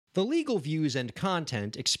The legal views and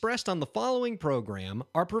content expressed on the following program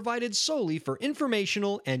are provided solely for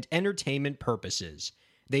informational and entertainment purposes.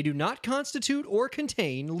 They do not constitute or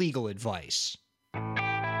contain legal advice.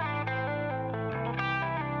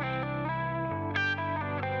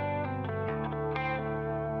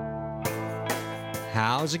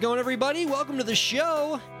 How's it going, everybody? Welcome to the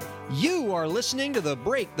show. You are listening to the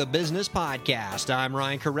Break the Business podcast. I'm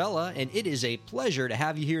Ryan Carella, and it is a pleasure to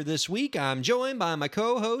have you here this week. I'm joined by my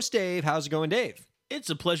co-host, Dave. How's it going, Dave? It's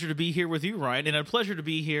a pleasure to be here with you, Ryan, and a pleasure to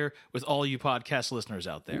be here with all you podcast listeners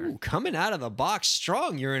out there. Ooh, coming out of the box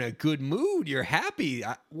strong. You're in a good mood. You're happy.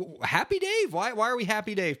 Happy Dave? Why are we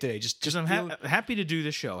happy Dave today? Just I'm happy to do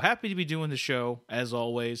the show. Happy to be doing the show, as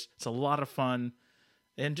always. It's a lot of fun.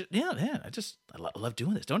 And I love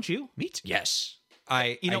doing this. Don't you? Me too. Yes.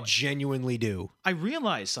 I genuinely do. I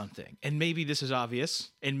realize something, and maybe this is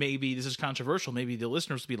obvious, and maybe this is controversial. Maybe the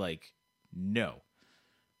listeners will be like, no.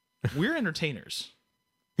 We're entertainers.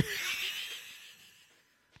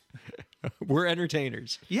 We're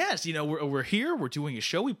entertainers. Yes, we're here, we're doing a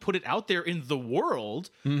show, we put it out there in the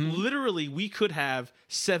world. Mm-hmm. Literally, we could have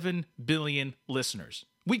 7 billion listeners.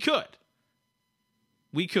 We could.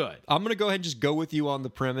 I'm going to go ahead and just go with you on the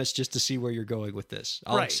premise just to see where you're going with this.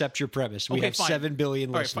 I'll accept your premise. We have fine. 7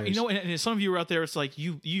 billion listeners. Right, and some of you are out there, it's like,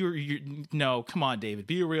 no, come on, David,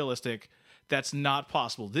 be realistic. That's not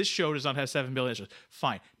possible. This show does not have 7 billion listeners.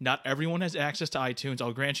 Fine. Not everyone has access to iTunes.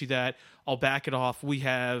 I'll grant you that. I'll back it off. We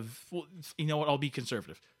have, you know what? I'll be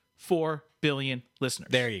conservative. 4 billion listeners.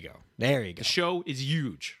 There you go. The show is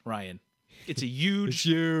huge, Ryan. It's a huge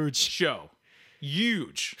show.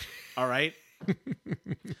 Huge. All right?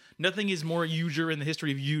 Nothing is more huger in the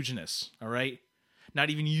history of hugeness. All right?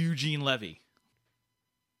 Not even Eugene Levy.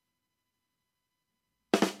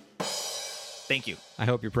 Thank you. I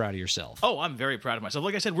hope you're proud of yourself. Oh, I'm very proud of myself.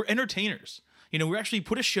 Like I said, we're entertainers. We actually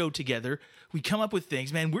put a show together. We come up with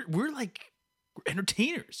things, man. We're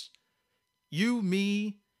entertainers. You,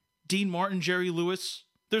 me, Dean Martin, Jerry Lewis.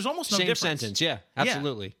 There's almost no difference. Same sentence, yeah.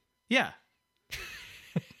 Absolutely. Yeah.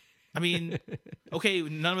 I mean, okay,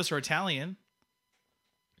 none of us are Italian.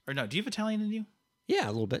 Or no, do you have Italian in you? Yeah,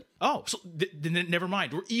 a little bit. Oh, so then never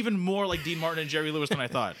mind. We're even more like Dean Martin and Jerry Lewis than I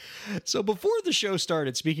thought. So before the show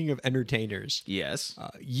started, speaking of entertainers, yes,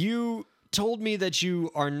 you told me that you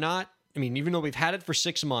are not, even though we've had it for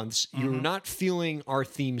 6 months, you're not feeling our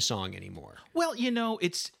theme song anymore. Well,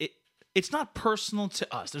 it's not personal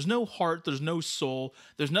to us. There's no heart. There's no soul.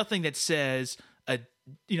 There's nothing that says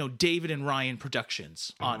David and Ryan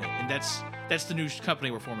Productions on it, and that's the new company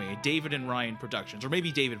we're forming, a David and Ryan Productions, or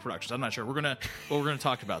maybe David Productions. I'm not sure. We're gonna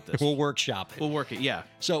talk about this. We'll workshop it. We'll work it. Yeah.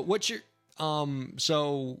 So what's your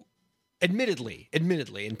so admittedly,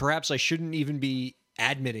 and perhaps I shouldn't even be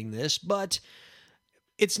admitting this, but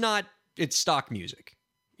it's stock music.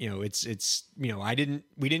 We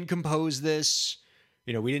didn't compose this.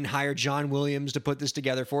 We didn't hire John Williams to put this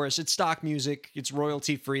together for us. It's stock music. It's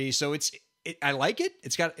royalty free. So I like it.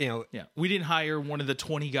 It's got, Yeah. We didn't hire one of the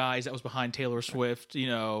 20 guys that was behind Taylor Swift,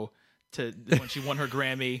 when she won her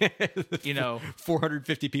Grammy,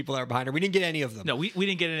 450 people that are behind her. We didn't get any of them. No, we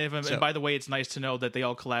didn't get any of them. So, and by the way, it's nice to know that they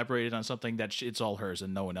all collaborated on something that it's all hers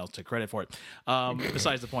and no one else took credit for it.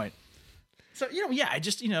 Besides the point. So, I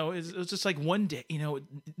just, it was just like one day,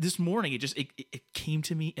 this morning, it came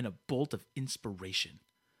to me in a bolt of inspiration.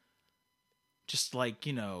 Just like,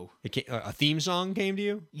 a theme song came to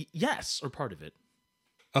you? Yes, or part of it.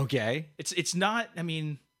 Okay. It's not,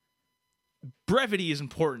 brevity is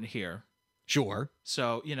important here. Sure.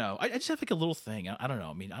 So, I just have like a little thing. I don't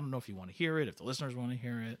know. I don't know if you want to hear it, if the listeners want to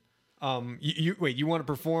hear it. You want to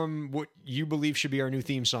perform what you believe should be our new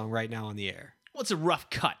theme song right now on the air? Well, it's a rough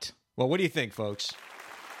cut. Well, what do you think, folks?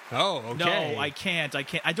 Oh, okay. No, I can't.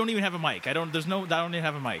 I don't even have a mic. I don't even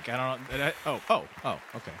have a mic.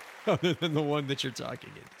 Okay. Other than the one that you're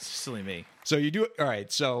talking in. Silly me. So you do it. All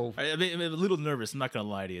right. So I'm a little nervous. I'm not going to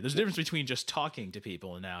lie to you. There's a difference between just talking to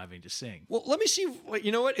people and now having to sing. Well, let me see.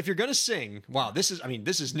 You know what? If you're going to sing, wow, this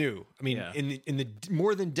is new. In the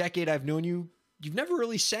more than decade I've known you, you've never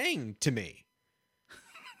really sang to me.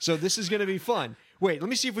 So this is going to be fun. Wait,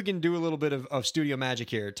 let me see if we can do a little bit of studio magic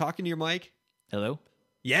here. Talking to your mic. Hello?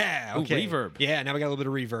 Yeah. Okay. Ooh, reverb. Yeah. Now we got a little bit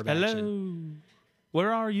of reverb. Hello. Action.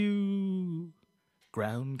 Where are you?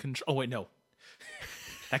 Ground control. Oh, wait, no.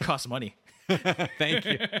 That costs money. Thank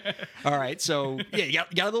you. All right. So, yeah, you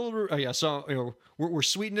got a little. Oh, yeah. So, we're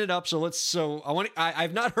sweetening it up. So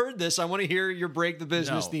I've not heard this. I want to hear your Break the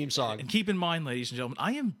Business theme song. And keep in mind, ladies and gentlemen,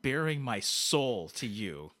 I am bearing my soul to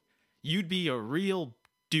you. You'd be a real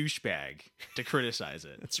douchebag to criticize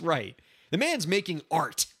it. That's right. The man's making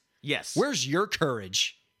art. Yes. Where's your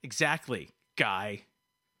courage? Exactly, guy.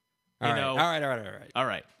 All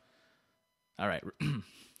right.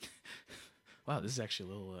 Wow, this is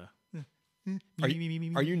actually a little.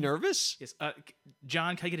 Are you nervous? Yes.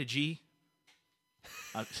 John, can I get a G?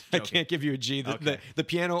 I can't give you a G. The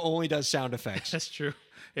piano only does sound effects. That's true.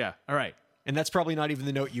 Yeah. All right. And that's probably not even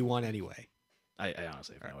the note you want anyway. I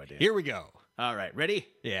honestly have no idea. Here we go. All right. Ready?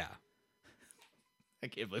 Yeah. I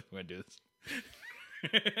can't believe I'm going to do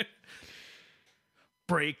this.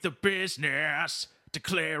 Break the business,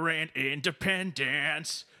 declaring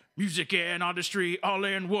independence. Music and artistry all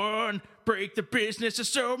in one. Break the business is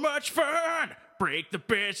so much fun. Break the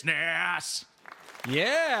business.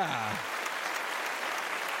 Yeah.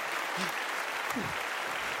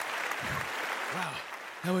 Wow.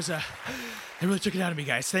 That was that really took it out of me,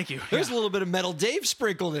 guys. Thank you. There's a little bit of Metal Dave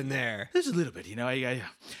sprinkled in there. There's a little bit, I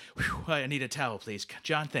need a towel, please.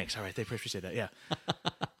 John, thanks. All right, they appreciate that. Yeah.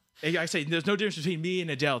 I say there's no difference between me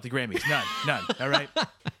and Adele at the Grammys. None. All right.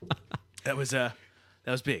 That was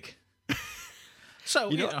big.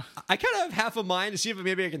 So I kind of have half a mind to see if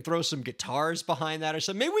maybe I can throw some guitars behind that or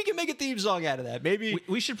something. Maybe we can make a theme song out of that. Maybe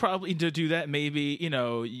we should probably do that. Maybe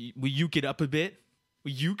we uke it up a bit.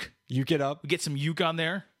 We uke it up. We get some uke on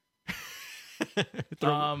there.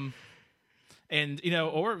 And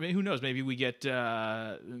or who knows? Maybe we get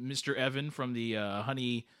Mr. Evan from the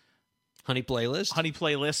honey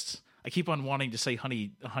playlist. I keep on wanting to say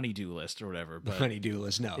honeydew list or whatever. But honeydew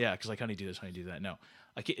list, no. Yeah, because like honeydew this, honeydew that. No,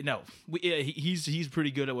 I can't. No, he's pretty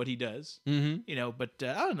good at what he does. Mm-hmm. But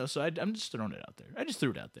I don't know. So I'm just throwing it out there. I just threw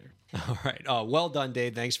it out there. All right. Oh, well done,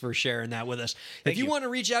 Dave. Thanks for sharing that with us. If you want to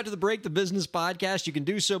reach out to the Break the Business podcast, you can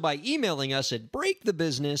do so by emailing us at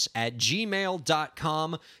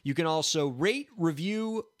breakthebusiness@gmail.com. You can also rate,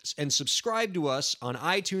 review, and subscribe to us on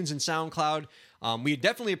iTunes and SoundCloud. We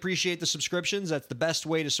definitely appreciate the subscriptions. That's the best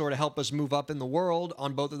way to sort of help us move up in the world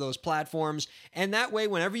on both of those platforms. And that way,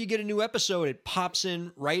 whenever you get a new episode, it pops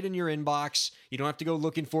in right in your inbox. You don't have to go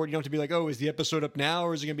looking for it. You don't have to be like, oh, is the episode up now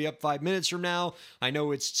or is it going to be up 5 minutes from now? I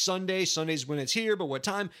know it's Sunday. Sunday's when it's here, but what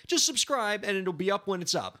time? Just subscribe and it'll be up when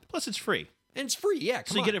it's up. Plus, it's free. And it's free, yeah.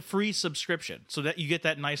 So you get a free subscription so that you get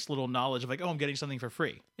that nice little knowledge of like, oh, I'm getting something for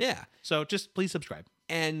free. Yeah. So just please subscribe.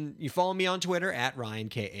 And you follow me on Twitter at Ryan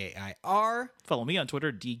Kair. Follow me on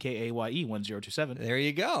Twitter, DKAYE1027. There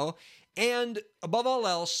you go. And above all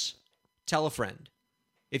else, tell a friend.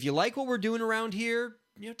 If you like what we're doing around here,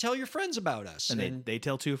 tell your friends about us. And they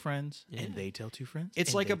tell two friends, and they tell two friends.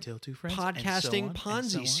 It's like a podcasting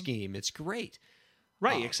Ponzi scheme. It's great.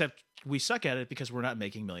 Right, except we suck at it because we're not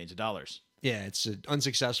making millions of dollars. Yeah, it's an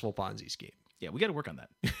unsuccessful Ponzi scheme. Yeah, we got to work on that.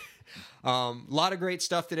 A lot of great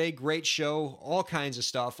stuff today. Great show. All kinds of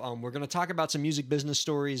stuff. We're going to talk about some music business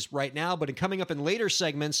stories right now, but coming up in later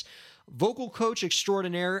segments, vocal coach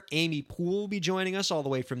extraordinaire Amy Poole will be joining us all the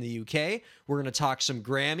way from the UK. We're going to talk some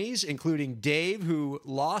Grammys, including Dave, who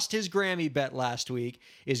lost his Grammy bet last week,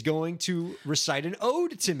 is going to recite an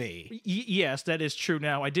ode to me. Yes, that is true.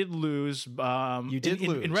 Now, I did lose. You did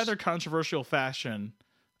lose. In rather controversial fashion.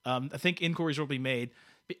 I think inquiries will be made.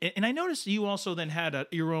 And I noticed you also then had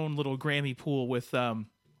your own little Grammy pool with Evan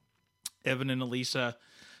and Elisa,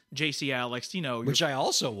 JC Alex, which I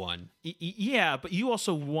also won. Yeah, but you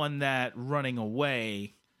also won that running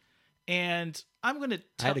away. And I'm going to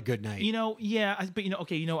I had a good night. But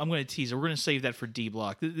I'm going to tease it. We're going to save that for D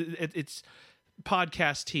Block. It's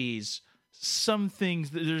podcast tease. Some things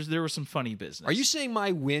there was some funny business. Are you saying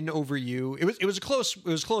my win over you? It was a close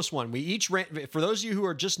one. We each ran, for those of you who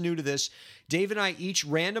are just new to this, Dave and I each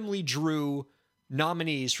randomly drew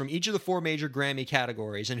nominees from each of the 4 major Grammy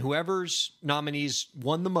categories, and whoever's nominees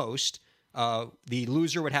won the most, the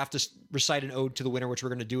loser would have to recite an ode to the winner, which we're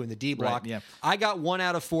going to do in the D block. Right, yeah. I got 1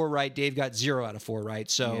 out of 4 right. Dave got 0 out of 4 right.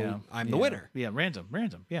 So I'm the winner. Yeah, random.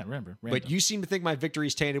 Yeah, random. But you seem to think my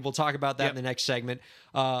victory's tainted. We'll talk about that in the next segment.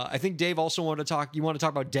 I think Dave also wanted to talk. You want to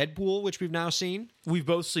talk about Deadpool, which we've now seen? We've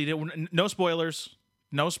both seen it. No spoilers.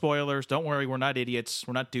 No spoilers. Don't worry. We're not idiots.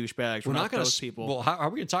 We're not douchebags. We're not those people. Well, how are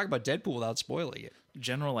we going to talk about Deadpool without spoiling it?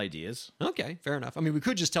 General ideas. Okay, fair enough. I mean, we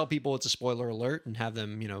could just tell people it's a spoiler alert and have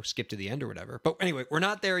them, skip to the end or whatever. But anyway, we're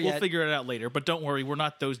not there yet. We'll figure it out later. But don't worry, we're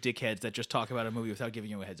not those dickheads that just talk about a movie without giving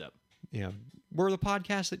you a heads up. Yeah, we're the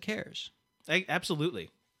podcast that cares. Absolutely.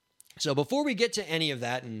 So before we get to any of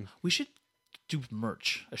that, and we should do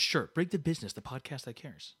merch, a shirt, Break the Business, the podcast that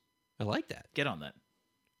cares. I like that. Get on that.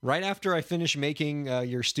 Right after I finish making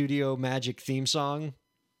your Studio Magic theme song.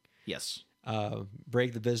 Yes.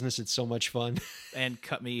 Break the Business. It's so much fun. And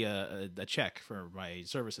cut me a check for my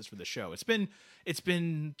services for the show. It's been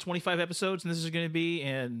 25 episodes, and this is going to be,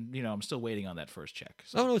 and I'm still waiting on that first check.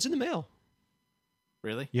 So. Oh no, it's in the mail.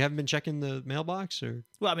 Really? You haven't been checking the mailbox, or?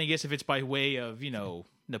 Well, I mean, I guess if it's by way of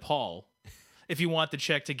Nepal. If you want the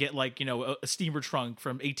check to get like, a steamer trunk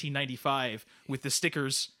from 1895 with the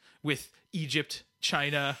stickers with Egypt,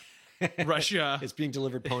 China, Russia. It's being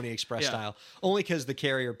delivered Pony Express style. Only because the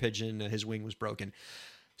carrier pigeon, his wing was broken.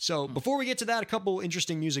 So before we get to that, a couple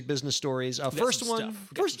interesting music business stories. First one,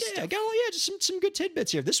 I got just some good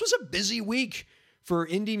tidbits here. This was a busy week for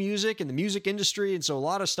indie music and the music industry, and so a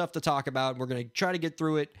lot of stuff to talk about. We're going to try to get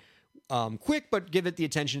through it quick, but give it the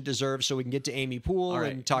attention it deserves so we can get to Amy Poole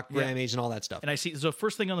and talk Grammys and all that stuff. And I see, the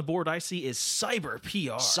first thing on the board I see is Cyber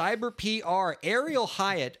PR. Cyber PR. Ariel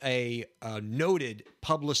Hyatt, a noted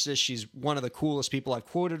publicist. She's one of the coolest people. I've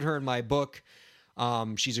quoted her in my book.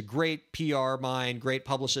 She's a great PR mind, great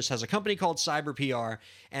publicist, has a company called Cyber PR.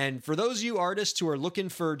 And for those of you artists who are looking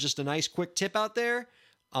for just a nice quick tip out there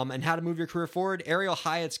and how to move your career forward, Ariel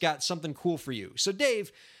Hyatt's got something cool for you. So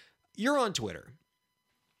Dave, you're on Twitter.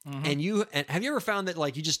 Mm-hmm. And have you ever found that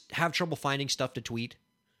like you just have trouble finding stuff to tweet?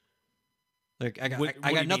 Like I got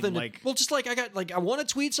nothing. I want to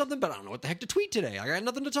tweet something, but I don't know what the heck to tweet today. I got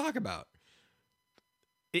nothing to talk about.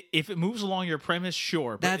 If it moves along your premise,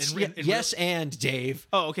 sure. But yes, and Dave.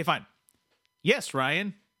 Oh, okay, fine. Yes,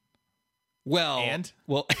 Ryan. Well,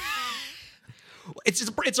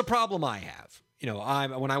 it's a problem I have.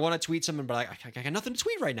 When I want to tweet something, but I got nothing to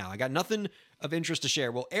tweet right now. I got nothing of interest to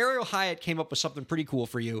share. Well, Ariel Hyatt came up with something pretty cool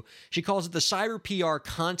for you. She calls it the Cyber PR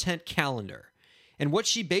Content Calendar. And what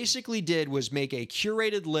she basically did was make a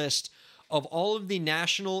curated list of all of the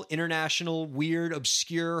national, international, weird,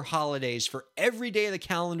 obscure holidays for every day of the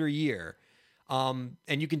calendar year. And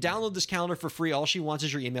you can download this calendar for free. All she wants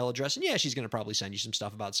is your email address. And she's going to probably send you some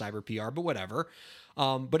stuff about cyber PR, but whatever.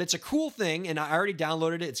 But it's a cool thing. And I already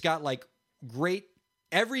downloaded it. It's got like great,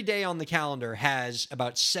 every day on the calendar has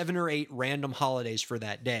about 7 or 8 random holidays for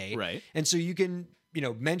that day. Right. And so you can,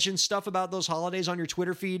 mention stuff about those holidays on your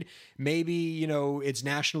Twitter feed. Maybe, it's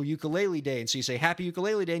National Ukulele Day. And so you say Happy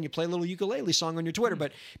Ukulele Day and you play a little ukulele song on your Twitter.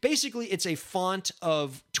 But basically it's a font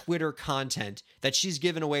of Twitter content that she's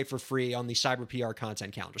given away for free on the Cyber PR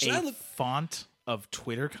Content Calendar. So font of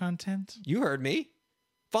Twitter content? You heard me.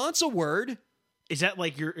 Font's a word. Is that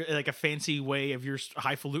like a fancy way of your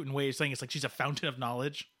highfalutin way of saying it's like she's a fountain of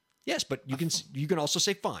knowledge? Yes, but you can also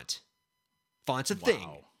say font. Font's a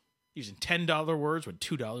thing. Using $10 words when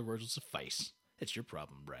 $2 words will suffice. That's your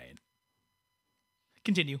problem, Brian.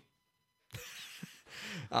 Continue.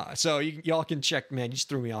 So y'all can check. Man, you just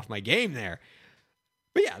threw me off my game there.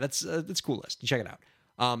 But yeah, that's a cool list. Check it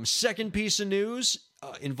out. Second piece of news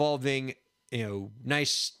involving.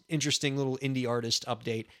 Nice, interesting little indie artist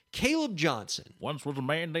update. Caleb Johnson. Once was a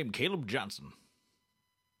man named Caleb Johnson.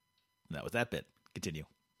 That was that bit. Continue.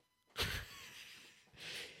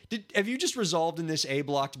 Have you just resolved in this A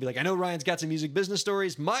block to be like, I know Ryan's got some music business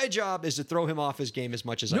stories. My job is to throw him off his game as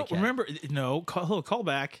much as I can. Call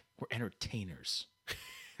back. We're entertainers.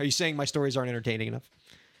 Are you saying my stories aren't entertaining enough?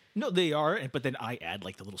 No, they are. But then I add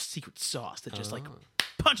like the little secret sauce that just like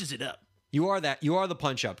punches it up. You are the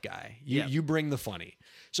punch-up guy. You bring the funny.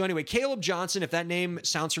 So anyway, Caleb Johnson, if that name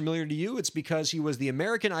sounds familiar to you, it's because he was the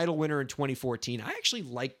American Idol winner in 2014. I actually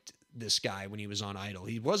liked this guy when he was on Idol.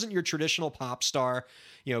 He wasn't your traditional pop star,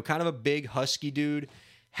 kind of a big husky dude,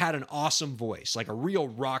 had an awesome voice, like a real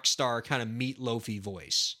rock star kind of meatloafy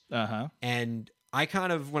voice. Uh-huh. And I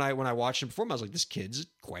kind of, when I watched him perform, I was like, this kid's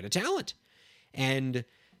quite a talent. And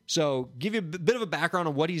so give you a bit of a background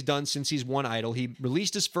on what he's done since he's won Idol. He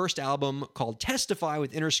released his first album called Testify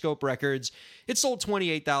with Interscope Records. It sold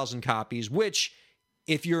 28,000 copies, which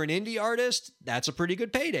if you're an indie artist, that's a pretty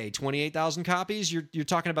good payday. 28,000 copies, you're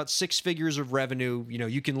talking about 6 figures of revenue.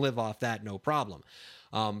 You can live off that, no problem.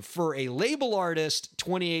 For a label artist,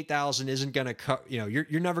 28,000 isn't going to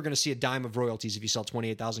you're never going to see a dime of royalties if you sell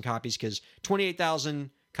 28,000 copies, because 28,000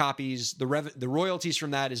 copies, the royalties from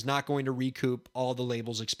that is not going to recoup all the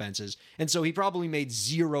label's expenses. And so he probably made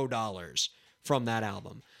 $0 from that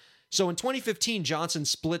album. So in 2015, Johnson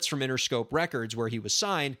splits from Interscope Records, where he was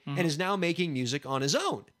signed, and is now making music on his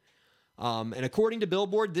own. And according to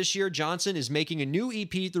Billboard, this year, Johnson is making a new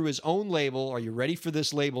EP through his own label. Are you ready for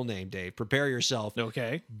this label name, Dave? Prepare yourself.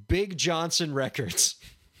 Okay. Big Johnson Records.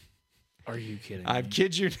 Are you kidding me? I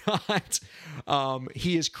kid you not.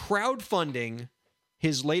 He is crowdfunding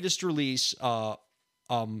his latest release through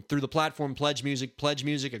the platform Pledge Music. Pledge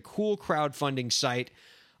Music, a cool crowdfunding site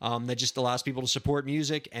that just allows people to support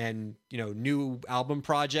music and new album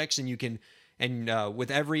projects. And you can, with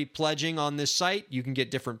every pledging on this site, you can get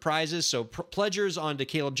different prizes. So pledgers onto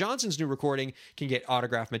Caleb Johnson's new recording can get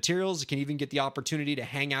autographed materials. Can even get the opportunity to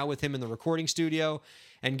hang out with him in the recording studio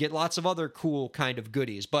and get lots of other cool kind of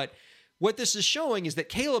goodies. But what this is showing is that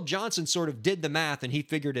Caleb Johnson sort of did the math and he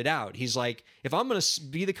figured it out. He's like, if I'm going to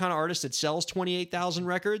be the kind of artist that sells 28,000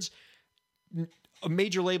 records, a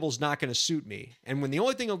major label's not going to suit me. And when the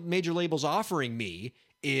only thing a major label's offering me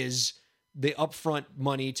is the upfront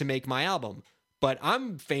money to make my album, but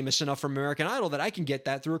I'm famous enough from American Idol that I can get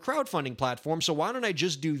that through a crowdfunding platform. So why don't I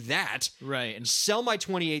just do that? Right. And sell my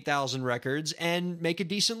 28,000 records and make a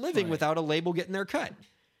decent living without a label getting their cut.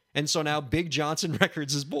 And so now Big Johnson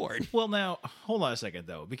Records is born. Well, now hold on a second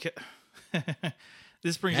though, because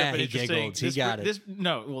this brings up an interesting. He got it.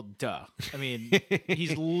 No, well, duh. I mean,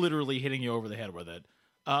 he's literally hitting you over the head with it.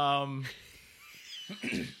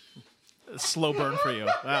 Slow burn for you.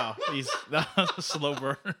 Wow, that was a slow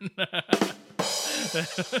burn.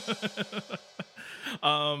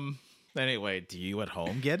 Anyway, do you at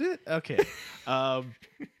home get it? Okay.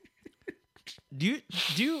 Do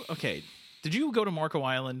you? Okay. Did you go to Marco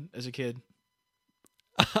Island as a kid?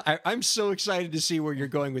 I'm so excited to see where you're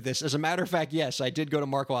going with this. As a matter of fact, yes, I did go to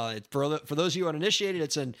Marco Island. For those of you uninitiated,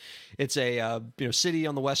 it's a city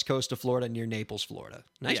on the west coast of Florida near Naples, Florida.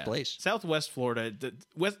 Nice place. Southwest Florida.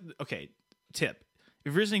 Okay, tip. If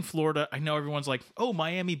you're visiting Florida, I know everyone's like, oh,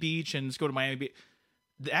 Miami Beach, and let's go to Miami Beach.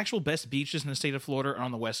 The actual best beaches in the state of Florida are on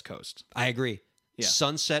the west coast. I agree. Yeah.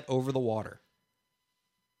 Sunset over the water.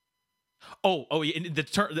 Oh, yeah.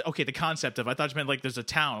 The concept of, I thought you meant like there's a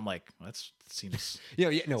town. I'm like, well, that seems. No.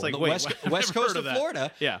 Like, the wait, west coast of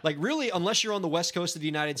Florida. Yeah. Like really, unless you're on the west coast of the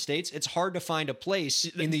United States, it's hard to find a place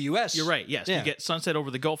in the U.S. You're right. Yes, yeah. You get sunset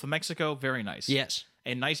over the Gulf of Mexico. Very nice. Yes.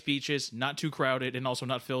 And nice beaches, not too crowded, and also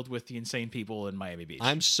not filled with the insane people in Miami Beach.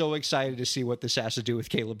 I'm so excited to see what this has to do with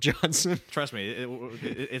Caleb Johnson. Trust me,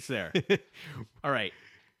 it's there. All right.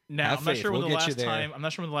 Now, I'm not sure when the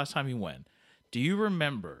last time you went. Do you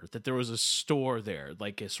remember that there was a store there,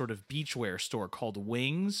 like a sort of beachwear store called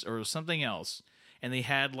Wings or something else, and they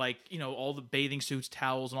had like all the bathing suits,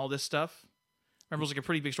 towels, and all this stuff? Remember, it was like a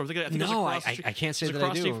pretty big store. I can't say that I do.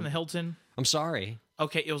 Across the street from the Hilton. I'm sorry.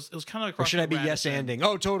 Okay, it was kind of across. Or should I be yes-anding?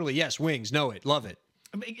 Oh, totally. Yes, Wings. Know it. Love it.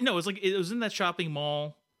 I mean, no, it was in that shopping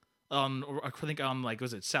mall. I think on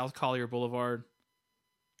was it South Collier Boulevard?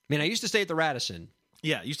 I mean, I used to stay at the Radisson.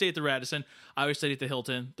 Yeah, you stayed at the Radisson. I always stayed at the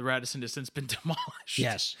Hilton. The Radisson has since been demolished.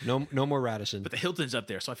 Yes, no more Radisson. But the Hilton's up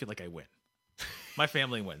there, so I feel like I win. My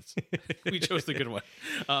family wins. We chose the good one.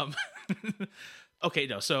 Okay,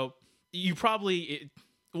 no, so you probably...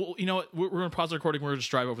 well, you know what? We're going to pause the recording. We're going to just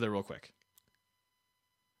drive over there real quick.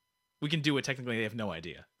 We can do it. Technically, they have no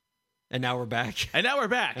idea. And now we're back.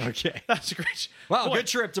 Okay. That's a great... Wow, good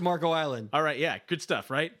trip to Marco Island. All right, yeah, good stuff,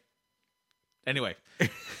 right? Anyway...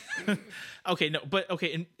 Okay, no, but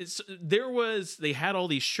okay, and they had all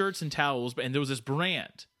these shirts and towels, and there was this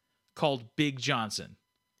brand called Big Johnson.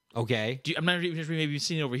 Okay, I'm not even sure maybe you've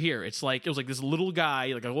seen it over here. It was like this little guy,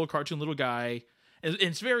 like a little cartoon little guy, and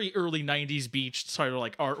it's very early '90s beach sort of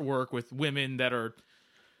like artwork with women that are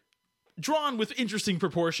drawn with interesting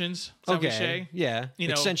proportions. Okay, yeah,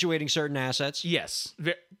 accentuating certain assets. Yes,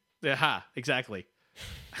 exactly.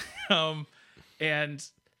 But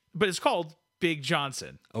it's called Big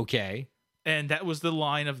Johnson. Okay. And that was the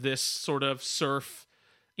line of this sort of surf,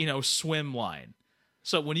 swim line.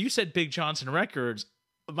 So when you said Big Johnson Records,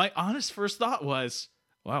 my honest first thought was,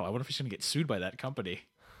 wow, I wonder if he's going to get sued by that company.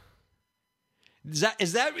 Was that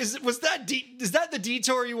the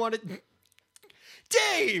detour you wanted?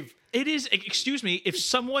 Dave! It is, excuse me, if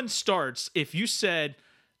you said,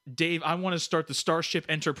 Dave, I want to start the Starship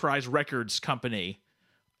Enterprise Records company,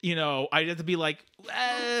 I'd have to be like,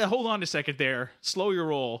 hold on a second there. Slow your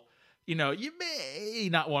roll. You may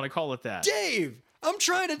not want to call it that. Dave, I'm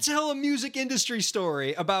trying to tell a music industry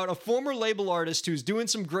story about a former label artist who's doing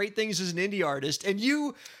some great things as an indie artist, and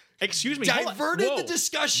you... Excuse me. Diverted the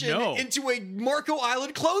discussion into a Marco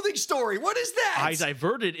Island clothing story. What is that? I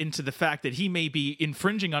diverted into the fact that he may be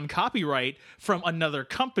infringing on copyright from another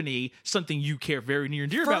company, something you care very near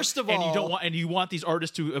and dear about. First of all, and you want these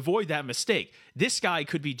artists to avoid that mistake. This guy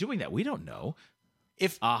could be doing that. We don't know.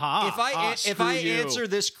 If I answer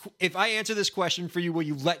this question for you, will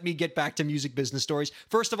you let me get back to music business stories?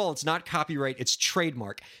 First of all, it's not copyright, it's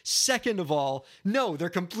trademark. Second of all, no, they're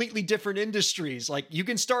completely different industries. Like, you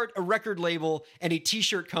can start a record label and a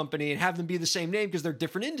t-shirt company and have them be the same name because they're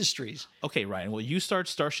different industries. Okay, Ryan, well, you start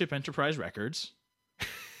Starship Enterprise Records,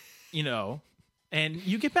 and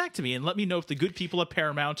you get back to me and let me know if the good people at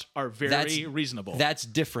Paramount are very reasonable. That's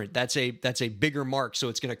different. That's a bigger mark, so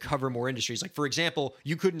it's going to cover more industries. Like, for example,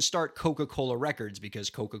 you couldn't start Coca-Cola Records because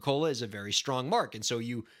Coca-Cola is a very strong mark, and so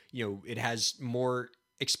it has more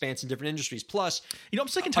expanse in different industries. Plus, I'm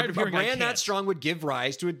sick and tired of hearing a brand that strong would give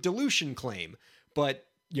rise to a dilution claim. But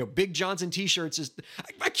Big Johnson t-shirts is...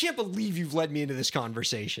 I can't believe you've led me into this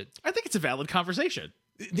conversation. I think it's a valid conversation.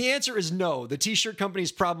 The answer is no. The t-shirt company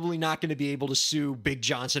is probably not going to be able to sue Big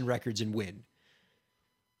Johnson Records and win.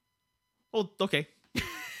 Well, okay.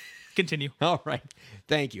 Continue. All right.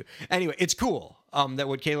 Thank you. Anyway, it's cool that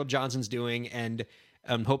what Caleb Johnson's doing, and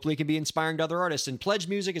hopefully it can be inspiring to other artists. And Pledge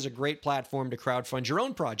Music is a great platform to crowdfund your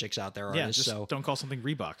own projects out there, artists. Yeah, just don't call something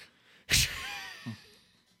Reebok.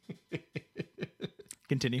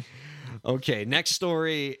 Continue. Okay, next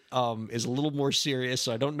story is a little more serious,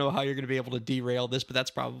 so I don't know how you're going to be able to derail this, but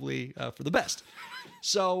that's probably for the best.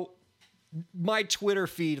 So my Twitter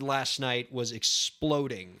feed last night was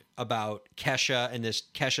exploding about Kesha and this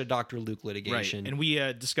Kesha Dr. Luke litigation. Right, and we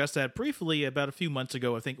discussed that briefly about a few months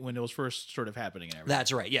ago, I think, when it was first sort of happening and everything.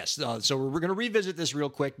 That's right, yes. So we're going to revisit this real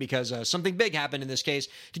quick because something big happened in this case.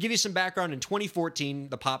 To give you some background, in 2014,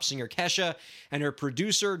 the pop singer Kesha and her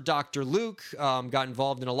producer, Dr. Luke, got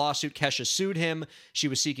involved in a lawsuit. Kesha sued him. She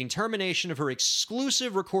was seeking termination of her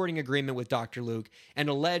exclusive recording agreement with Dr. Luke and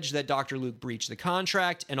alleged that Dr. Luke breached the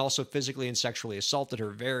contract and also physically and sexually assaulted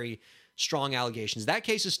her. Very strong allegations. That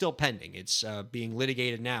case is still pending. It's being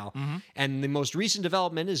litigated now. Mm-hmm. And the most recent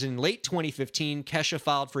development is in late 2015, Kesha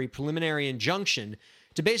filed for a preliminary injunction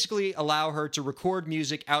to basically allow her to record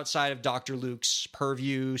music outside of Dr. Luke's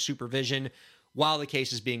purview, supervision, while the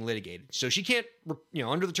case is being litigated. So she can't,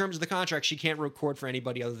 under the terms of the contract, she can't record for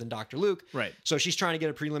anybody other than Dr. Luke. Right. So she's trying to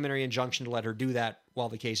get a preliminary injunction to let her do that while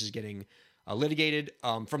the case is getting litigated.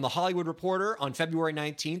 From the Hollywood Reporter on February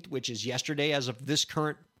 19th, which is yesterday as of this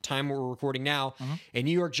current time we're recording now, mm-hmm. a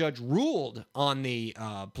New York judge ruled on the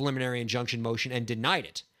preliminary injunction motion and denied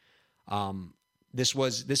it.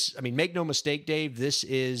 Make no mistake, Dave, this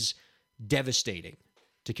is devastating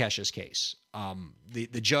to Kesha's case.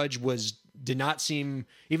 The judge did not seem,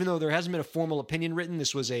 even though there hasn't been a formal opinion written,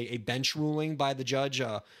 this was a bench ruling by the judge.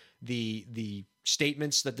 The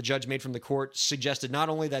statements that the judge made from the court suggested not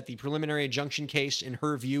only that the preliminary injunction case, in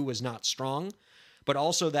her view, was not strong, but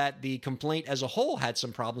also that the complaint as a whole had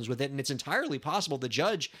some problems with it. And it's entirely possible the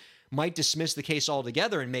judge might dismiss the case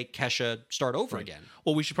altogether and make Kesha start over again.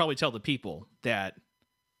 Well, we should probably tell the people that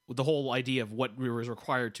the whole idea of what was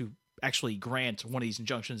required to actually grant one of these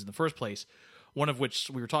injunctions in the first place, one of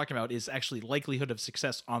which we were talking about, is actually likelihood of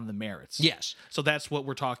success on the merits. Yes. So that's what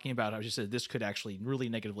we're talking about. I just said this could actually really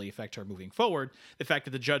negatively affect her moving forward. The fact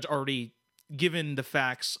that the judge already given the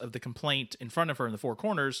facts of the complaint in front of her in the four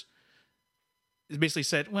corners basically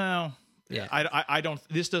said, well, yeah, I don't,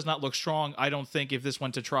 this does not look strong. I don't think if this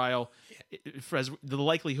went to trial, the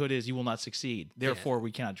likelihood is you will not succeed. Therefore,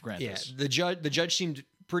 we cannot grant this. The judge seemed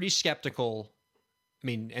pretty skeptical. I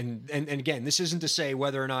mean, and again, this isn't to say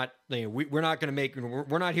whether or not we're not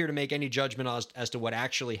here to make any judgment as to what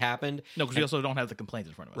actually happened. No, because we also don't have the complaint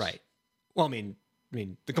in front of us. Right. Well, I mean,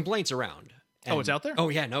 the complaint's around. And, it's out there? Oh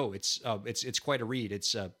yeah, no, it's quite a read.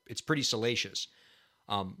 It's pretty salacious.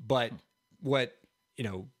 But what,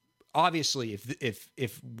 obviously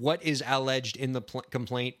if what is alleged in the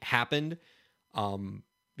complaint happened,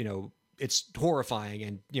 it's horrifying,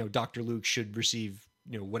 and Dr. Luke should receive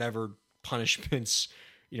whatever punishments,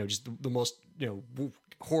 just the most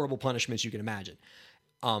horrible punishments you can imagine.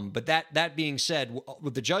 But that being said,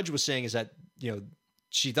 what the judge was saying is that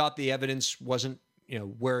she thought the evidence wasn't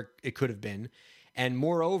where it could have been, and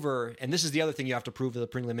moreover, and this is the other thing you have to prove with a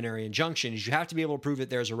preliminary injunction, is you have to be able to prove that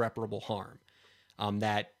there's irreparable harm.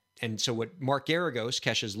 And so what Mark Garagos,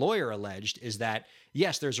 Kesha's lawyer, alleged is that,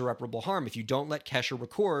 yes, there's irreparable harm. If you don't let Kesha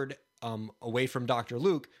record away from Dr.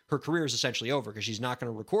 Luke, her career is essentially over because she's not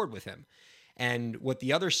going to record with him. And what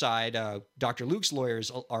the other side, Dr. Luke's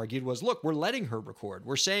lawyers argued was, look, we're letting her record.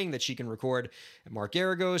 We're saying that she can record. And Mark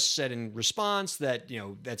Garagos said in response that,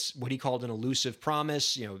 that's what he called an elusive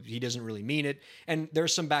promise. He doesn't really mean it. And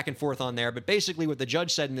there's some back and forth on there. But basically what the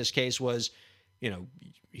judge said in this case was,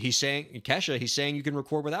 he's saying, Kesha, he's saying you can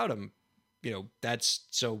record without him. That's,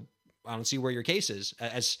 so I don't see where your case is.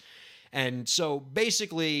 And so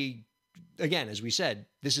basically, again, as we said,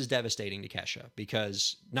 this is devastating to Kesha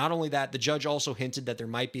because not only that, the judge also hinted that there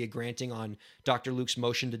might be a granting on Dr. Luke's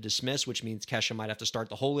motion to dismiss, which means Kesha might have to start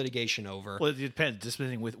the whole litigation over. Well, it depends.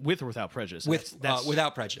 Dismissing with or without prejudice.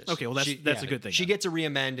 Without prejudice. Okay, well, that's a good thing. She gets to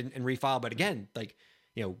reamend and refile, but again,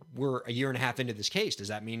 we're a year and a half into this case. Does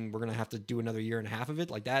that mean we're going to have to do another year and a half of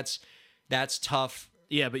it? That's tough.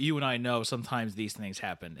 Yeah, but you and I know sometimes these things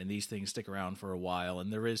happen and these things stick around for a while.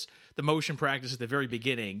 And there is the motion practice at the very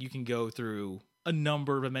beginning. You can go through a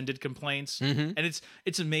number of amended complaints, mm-hmm. and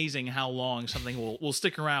it's amazing how long something will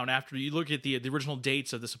stick around after you look at the original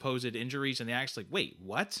dates of the supposed injuries and the acts. Like, wait,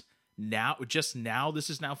 what? Now this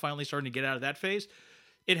is now finally starting to get out of that phase.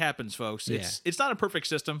 It happens, folks. It's not a perfect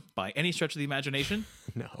system by any stretch of the imagination.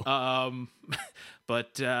 No.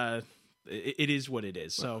 But it is what it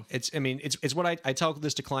is. So it's what I tell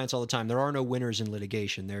this to clients all the time. There are no winners in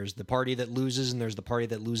litigation. There's the party that loses, and there's the party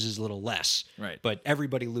that loses a little less. Right. But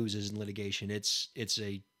everybody loses in litigation. It's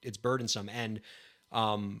burdensome, and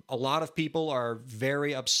a lot of people are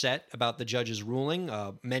very upset about the judge's ruling.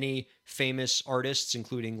 Many famous artists,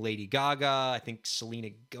 including Lady Gaga, I think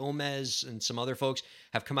Selena Gomez, and some other folks,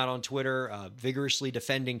 have come out on Twitter vigorously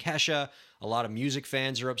defending Kesha. A lot of music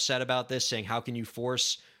fans are upset about this, saying, how can you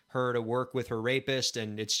force her to work with her rapist?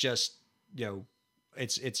 And it's just,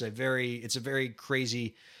 it's a very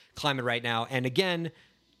crazy climate right now. And again,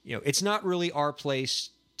 it's not really our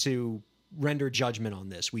place to render judgment on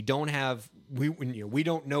this. We don't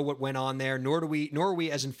know what went on there, nor are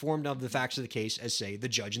we as informed of the facts of the case as, say, the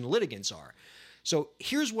judge and the litigants are. So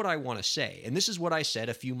here's what I want to say, and this is what I said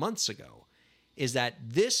a few months ago, is that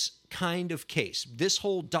this kind of case, this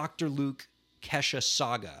whole Dr. Luke Kesha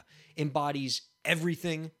saga, embodies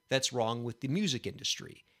everything that's wrong with the music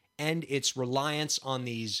industry and its reliance on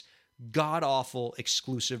these god-awful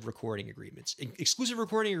exclusive recording agreements. Exclusive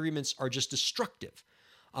recording agreements are just destructive.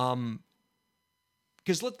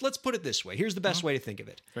 Because let's put it this way. Here's the best way to think of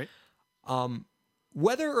it. Right.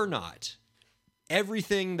 Whether or not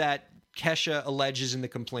everything that Kesha alleges in the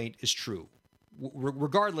complaint is true,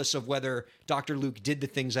 regardless of whether Dr. Luke did the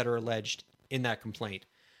things that are alleged in that complaint,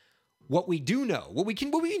 what we do know, what we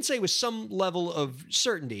can say with some level of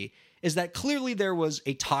certainty, is that clearly there was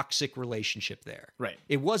a toxic relationship there. Right.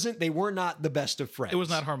 They were not the best of friends. It was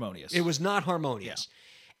not harmonious. It was not harmonious.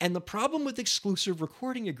 Yeah. And the problem with exclusive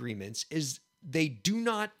recording agreements is they do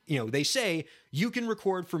not, they say you can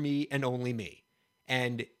record for me and only me.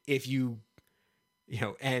 And if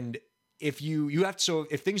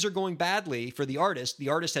if things are going badly for the artist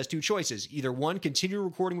has two choices. Either one, continue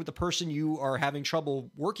recording with the person you are having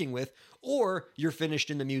trouble working with, or you're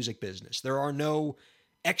finished in the music business. There are no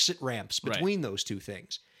exit ramps between those two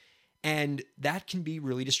things. And that can be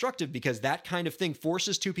really destructive, because that kind of thing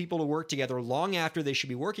forces two people to work together long after they should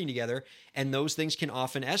be working together. And those things can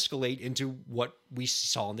often escalate into what we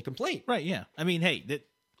saw in the complaint. Right. Yeah. I mean, hey,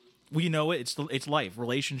 we know it. It's life.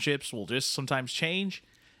 Relationships will just sometimes change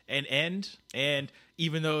and end. And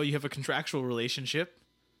even though you have a contractual relationship,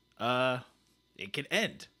 it can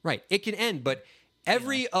end. Right. It can end. But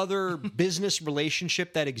every other business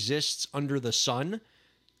relationship that exists under the sun,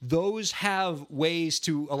 those have ways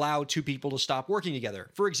to allow two people to stop working together.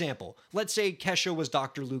 For example, let's say Kesha was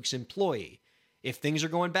Dr. Luke's employee. If things are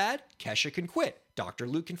going bad, Kesha can quit. Dr.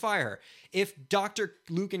 Luke can fire her. If Dr.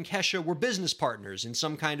 Luke and Kesha were business partners in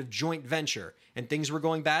some kind of joint venture and things were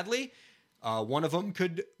going badly, one of them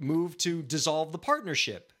could move to dissolve the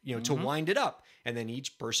partnership, to wind it up, and then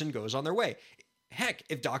each person goes on their way. Heck,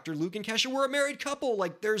 if Dr. Luke and Kesha were a married couple,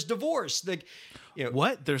 there's divorce.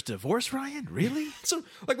 What? There's divorce, Ryan? Really? So,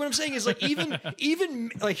 what I'm saying is,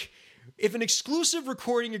 even if an exclusive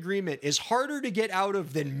recording agreement is harder to get out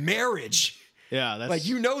of than marriage, yeah,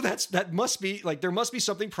 that's that must be there must be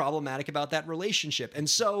something problematic about that relationship. And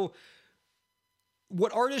so,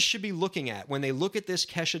 what artists should be looking at when they look at this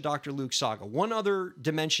Kesha Dr. Luke saga, one other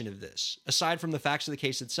dimension of this, aside from the facts of the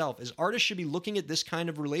case itself, is artists should be looking at this kind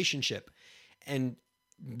of relationship and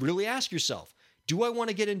really ask yourself, do I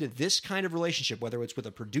want to get into this kind of relationship, whether it's with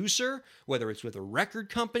a producer, whether it's with a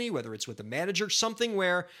record company, whether it's with a manager, something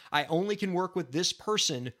where I only can work with this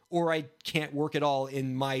person or I can't work at all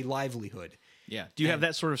in my livelihood? Yeah. Do you have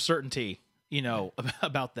that sort of certainty,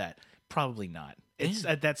 about that? Probably not.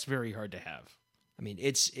 That's very hard to have. I mean,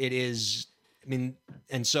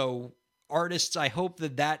 and so artists, I hope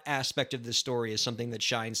that aspect of this story is something that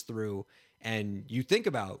shines through and you think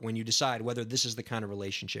about when you decide whether this is the kind of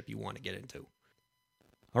relationship you want to get into.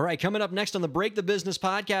 All right, coming up next on the Break the Business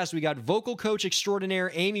podcast, we got vocal coach extraordinaire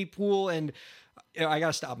Amy Poole. And I got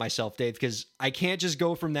to stop myself, Dave, because I can't just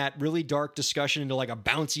go from that really dark discussion into a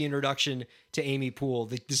bouncy introduction to Amy Poole.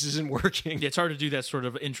 This isn't working. Yeah, it's hard to do that sort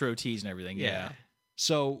of intro tease and everything. Yeah.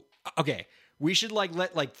 So, okay, we should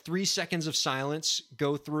let 3 seconds of silence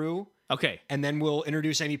go through. Okay. And then we'll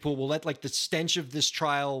introduce Amy Poole. We'll let the stench of this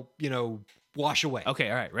trial, wash away. Okay.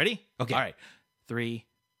 All right. Ready? Okay. All right. 3,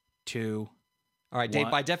 2. All right,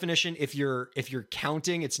 Dave, by definition, if you're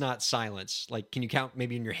counting, it's not silence. Can you count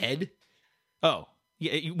maybe in your head? Oh,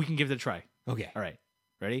 yeah, we can give it a try. Okay. All right.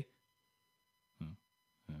 Ready?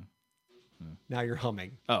 Now you're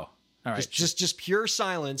humming. Oh, all right. Just pure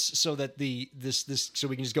silence so that so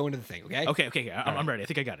we can just go into the thing, okay? Okay. I'm ready. I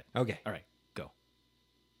think I got it. Okay. All right. Go.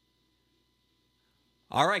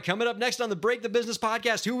 All right, coming up next on the Break the Business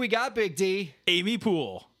podcast, who we got, Big D? Amy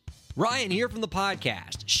Poole. Ryan here from the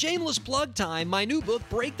podcast. Shameless plug time. My new book,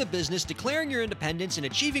 Break the Business, Declaring Your Independence and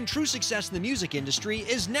Achieving True Success in the Music Industry,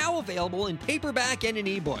 is now available in paperback and an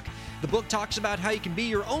ebook. The book talks about how you can be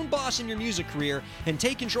your own boss in your music career and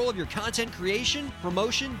take control of your content creation,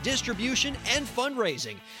 promotion, distribution, and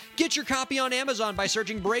fundraising. Get your copy on Amazon by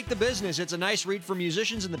searching Break the Business. It's a nice read for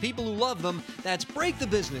musicians and the people who love them. That's Break the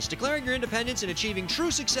Business, Declaring Your Independence and Achieving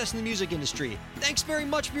True Success in the Music Industry. Thanks very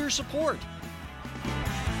much for your support.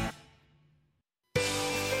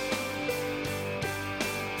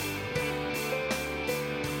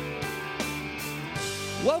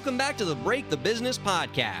 Welcome back to the Break the Business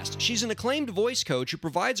podcast. She's an acclaimed voice coach who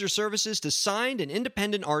provides her services to signed and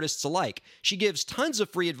independent artists alike. She gives tons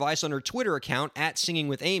of free advice on her Twitter account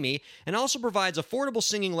 @SingingWithAmy and also provides affordable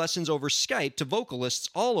singing lessons over Skype to vocalists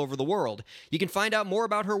all over the world. You can find out more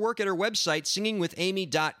about her work at her website,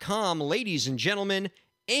 singingwithamy.com. Ladies and gentlemen,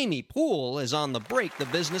 Amy Poole is on the Break the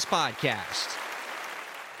Business podcast.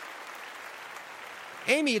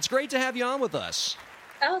 Amy, it's great to have you on with us.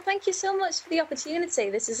 Oh, thank you so much for the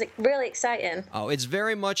opportunity. This is really exciting. Oh, it's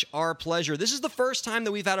very much our pleasure. This is the first time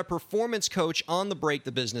that we've had a performance coach on the Break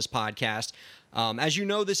the Business podcast. As you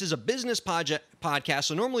know, this is a business podcast,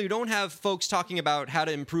 so normally we don't have folks talking about how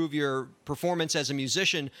to improve your performance as a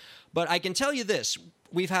musician. But I can tell you this.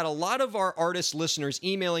 We've had a lot of our artist listeners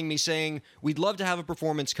emailing me saying, we'd love to have a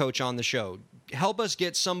performance coach on the show. Help us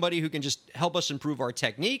get somebody who can just help us improve our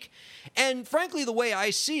technique. And frankly, the way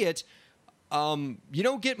I see it, you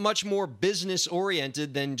don't get much more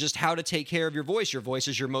business-oriented than just how to take care of your voice. Your voice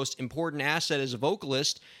is your most important asset as a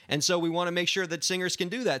vocalist, and so we want to make sure that singers can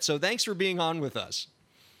do that. So thanks for being on with us.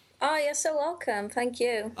 Oh, you're so welcome. Thank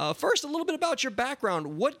you. First, a little bit about your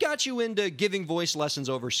background. What got you into giving voice lessons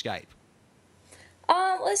over Skype?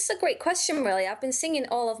 Well, it's a great question, really. I've been singing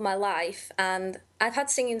all of my life, and I've had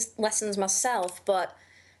singing lessons myself, but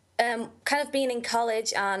kind of being in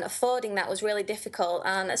college and affording that was really difficult,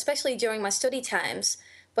 and especially during my study times.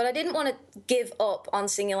 But I didn't want to give up on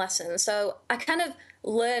singing lessons, so I kind of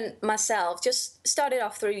learned myself. Just started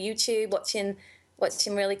off through YouTube, watching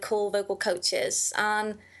really cool vocal coaches,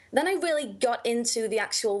 and then I really got into the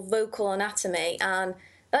actual vocal anatomy, and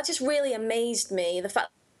that just really amazed me. The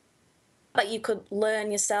fact that you could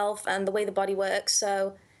learn yourself and the way the body works.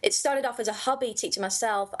 So it started off as a hobby, teaching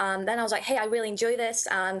myself, and then I was like, hey, I really enjoy this,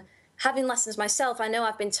 and having lessons myself, I know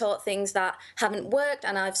I've been taught things that haven't worked,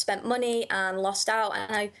 and I've spent money and lost out,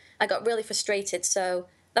 and I got really frustrated, so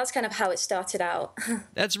that's kind of how it started out.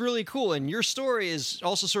 That's really cool, and your story is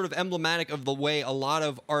also sort of emblematic of the way a lot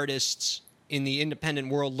of artists in the independent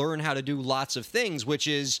world learn how to do lots of things, which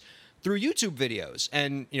is through YouTube videos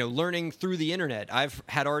and, learning through the internet. I've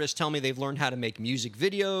had artists tell me they've learned how to make music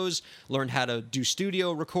videos, learned how to do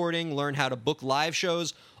studio recording, learn how to book live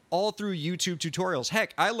shows, all through YouTube tutorials.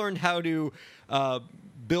 Heck, I learned how to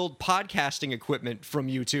build podcasting equipment from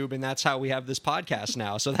YouTube, and that's how we have this podcast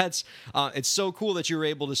now. So that's it's so cool that you're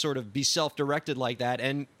able to sort of be self-directed like that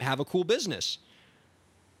and have a cool business.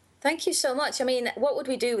 Thank you so much. I mean, what would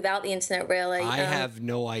we do without the internet, really? I have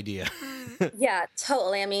no idea. Yeah,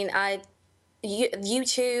 totally. I mean,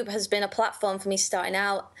 YouTube has been a platform for me starting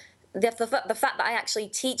out. The fact that I actually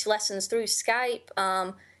teach lessons through Skype,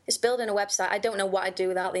 just building a website, I don't know what I'd do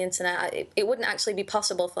without the internet. It wouldn't actually be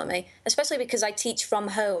possible for me, especially because I teach from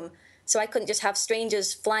home. So I couldn't just have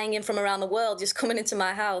strangers flying in from around the world just coming into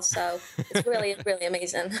my house. So it's really, really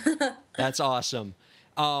amazing. That's awesome.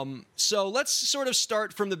 So let's sort of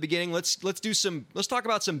start from the beginning. Let's talk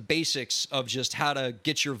about some basics of just how to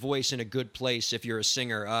get your voice in a good place if you're a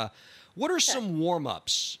singer. What are some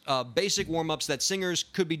warm-ups, basic warm-ups that singers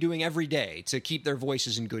could be doing every day to keep their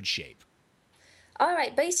voices in good shape? All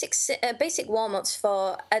right, basic warm-ups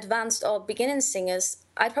for advanced or beginning singers,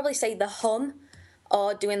 I'd probably say the hum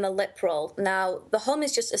or doing the lip roll. Now, the hum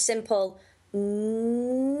is just a simple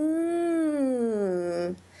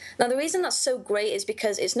Now, the reason that's so great is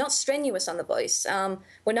because it's not strenuous on the voice.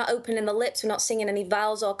 We're not opening the lips, we're not singing any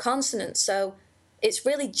vowels or consonants, so it's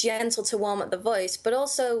really gentle to warm up the voice, but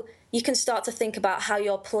also you can start to think about how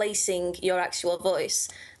you're placing your actual voice.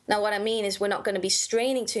 Now, what I mean is we're not going to be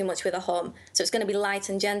straining too much with a hum, so it's going to be light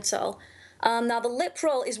and gentle. Now, the lip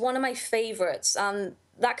roll is one of my favorites.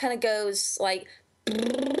 That kind of goes like...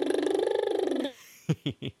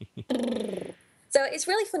 So it's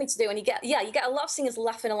really funny to do, and you get a lot of singers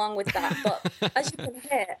laughing along with that. But as you can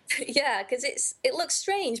hear, because it looks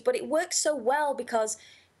strange, but it works so well because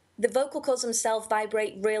the vocal cords themselves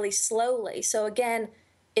vibrate really slowly. So again,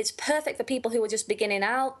 it's perfect for people who are just beginning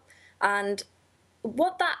out, and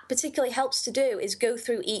what that particularly helps to do is go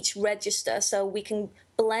through each register so we can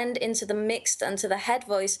blend into the mixed and to the head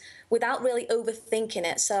voice without really overthinking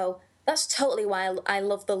it. So that's totally why I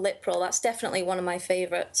love the lip roll. That's definitely one of my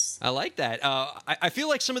favorites. I like that. I feel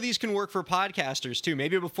like some of these can work for podcasters too.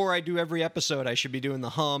 Maybe before I do every episode, I should be doing the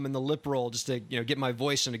hum and the lip roll just to get my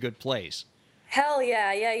voice in a good place. Hell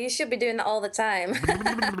yeah, you should be doing that all the time.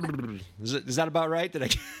 Is that about right? Did I?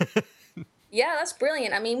 Yeah, that's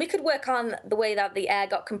brilliant. I mean, we could work on the way that the air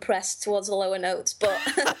got compressed towards the lower notes, but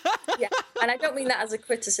yeah. And I don't mean that as a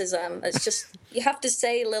criticism. It's just you have to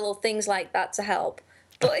say little things like that to help.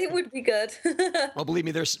 But it would be good. Well, believe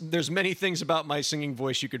me, there's many things about my singing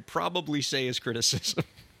voice you could probably say as criticism.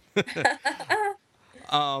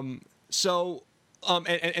 And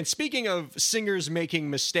speaking of singers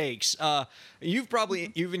making mistakes,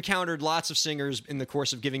 you've encountered lots of singers in the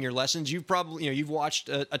course of giving your lessons. You've probably you've watched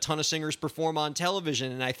a ton of singers perform on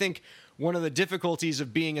television, and I think one of the difficulties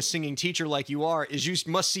of being a singing teacher like you are is you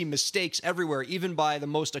must see mistakes everywhere, even by the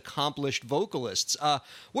most accomplished vocalists.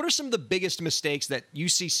 What are some of the biggest mistakes that you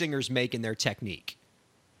see singers make in their technique?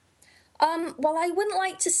 Well, I wouldn't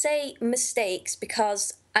like to say mistakes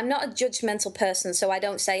because I'm not a judgmental person, so I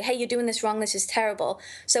don't say, hey, you're doing this wrong, this is terrible.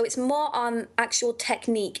 So it's more on actual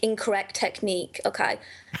technique, incorrect technique, okay?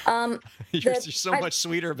 You're so much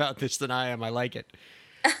sweeter about this than I am. I like it.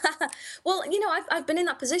 Well, I've been in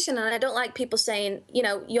that position, and I don't like people saying,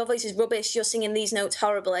 your voice is rubbish, you're singing these notes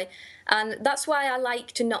horribly. And that's why I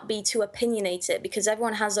like to not be too opinionated, because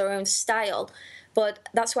everyone has their own style. But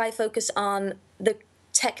that's why I focus on the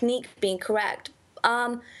technique being correct.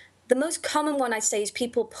 The most common one I'd say is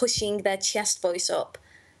people pushing their chest voice up.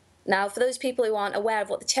 Now, for those people who aren't aware of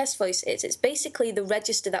what the chest voice is, it's basically the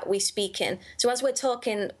register that we speak in. So as we're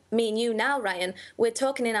talking, me and you now, Ryan, we're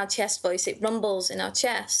talking in our chest voice. It rumbles in our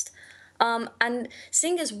chest. And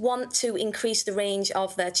singers want to increase the range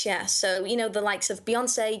of their chest. So, the likes of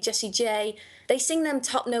Beyonce, Jessie J, they sing them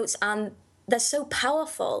top notes and they're so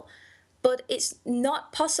powerful. But it's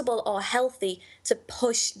not possible or healthy to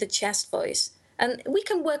push the chest voice. And we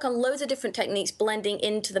can work on loads of different techniques blending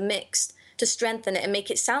into the mix to strengthen it and make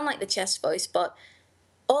it sound like the chest voice. But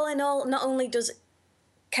all in all, not only does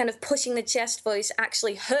kind of pushing the chest voice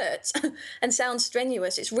actually hurt and sound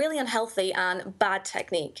strenuous, it's really unhealthy and bad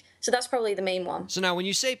technique. So that's probably the main one. So now when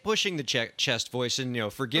you say pushing the chest voice,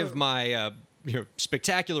 and forgive my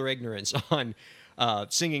spectacular ignorance on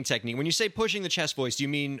singing technique, when you say pushing the chest voice, do you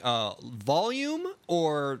mean volume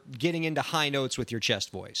or getting into high notes with your chest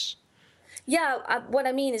voice? Yeah, what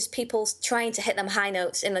I mean is people trying to hit them high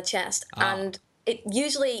notes in the chest, and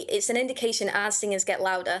it's an indication as singers get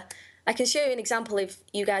louder. I can show you an example if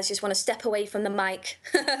you guys just want to step away from the mic,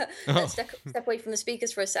 step away from the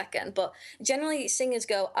speakers for a second. But generally, singers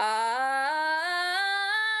go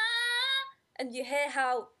and you hear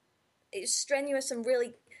how it's strenuous and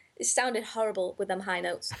really it sounded horrible with them high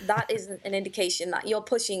notes. That is an indication that you're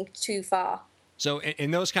pushing too far. So in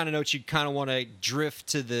those kind of notes, you kind of want to drift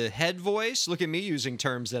to the head voice. Look at me using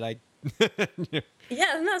terms that I...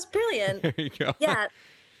 Yeah, and that's brilliant. There you go.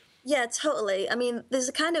 Yeah, totally. I mean, there's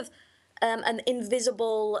a kind of an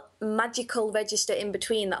invisible, magical register in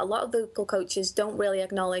between that a lot of vocal coaches don't really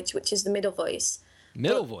acknowledge, which is the middle voice.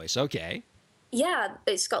 Middle voice, okay. Yeah,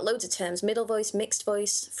 it's got loads of terms. Middle voice, mixed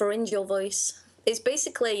voice, pharyngeal voice. It's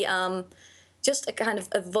basically just a kind of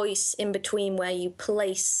a voice in between where you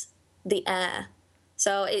place the air.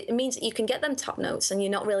 So it means that you can get them top notes and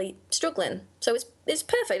you're not really struggling. So it's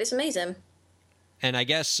perfect. It's amazing. And I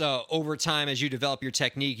guess over time, as you develop your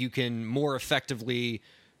technique, you can more effectively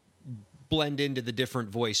blend into the different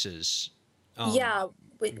voices. Yeah,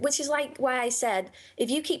 which is like why I said, if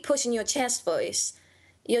you keep pushing your chest voice,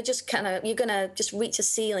 you're gonna just reach a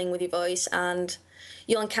ceiling with your voice, and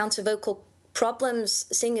you'll encounter vocal problems.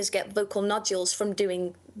 Singers get vocal nodules from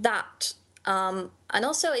doing that. And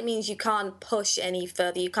also it means you can't push any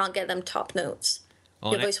further. You can't get them top notes.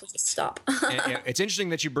 Your voice will just stop. It's interesting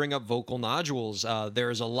that you bring up vocal nodules. There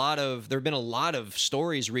have been a lot of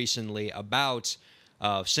stories recently about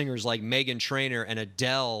singers like Meghan Trainor and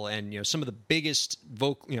Adele, and some of the biggest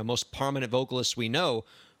most prominent vocalists we know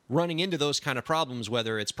running into those kind of problems,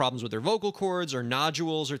 whether it's problems with their vocal cords or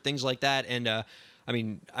nodules or things like that. And I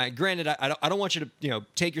mean, granted, I don't want you to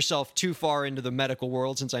take yourself too far into the medical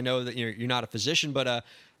world, since I know that you're not a physician. But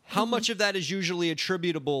how much of that is usually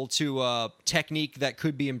attributable to technique that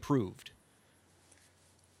could be improved?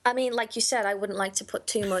 I mean, like you said, I wouldn't like to put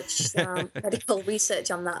too much medical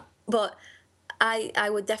research on that, but I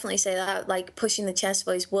would definitely say that like pushing the chest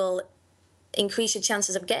voice will increase your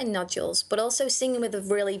chances of getting nodules, but also singing with a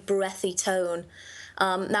really breathy tone.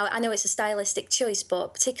 Now, I know it's a stylistic choice,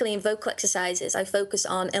 but particularly in vocal exercises, I focus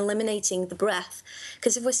on eliminating the breath.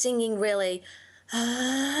 Because if we're singing really,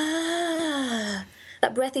 that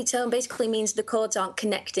breathy tone basically means the chords aren't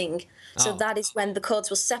connecting. So that is when the chords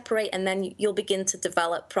will separate, and then you'll begin to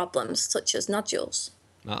develop problems such as nodules.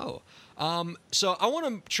 Oh. So I want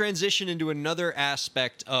to transition into another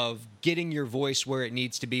aspect of getting your voice where it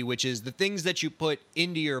needs to be, which is the things that you put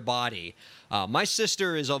into your body. My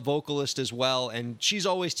sister is a vocalist as well, and she's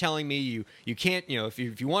always telling me you can't, if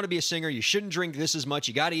you want to be a singer, you shouldn't drink this as much.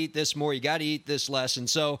 You got to eat this more. You got to eat this less. And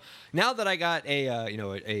so now that I got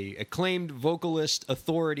a acclaimed vocalist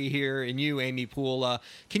authority here in you, Amy Poole,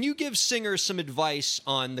 can you give singers some advice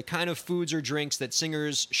on the kind of foods or drinks that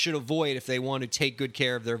singers should avoid if they want to take good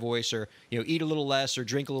care of their voice, or eat a little less or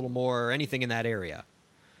drink a little more, or anything in that area?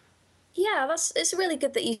 Yeah, it's really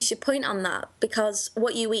good that you should point on that, because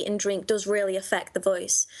what you eat and drink does really affect the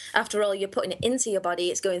voice. After all, you're putting it into your body,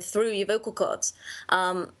 it's going through your vocal cords.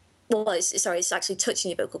 It's actually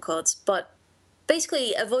touching your vocal cords. But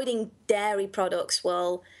basically, avoiding dairy products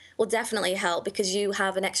will definitely help, because you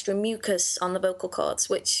have an extra mucus on the vocal cords,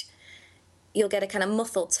 which you'll get a kind of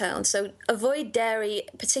muffled tone. So avoid dairy,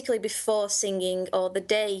 particularly before singing or the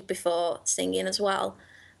day before singing as well.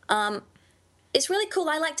 It's really cool.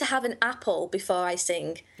 I like to have an apple before I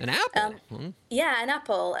sing. An apple? Yeah, an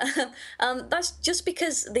apple. That's just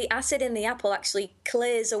because the acid in the apple actually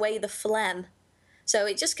clears away the phlegm. So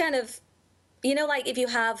it just kind of, like if you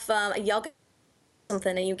have a yogurt or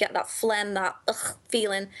something and you get that phlegm, that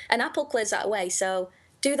feeling, an apple clears that away. So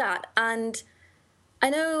do that. And I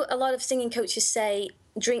know a lot of singing coaches say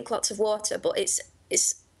drink lots of water, but it's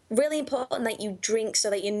really important that you drink so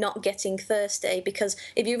that you're not getting thirsty, because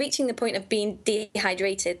if you're reaching the point of being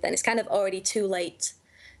dehydrated, then it's kind of already too late.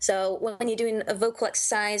 So when you're doing a vocal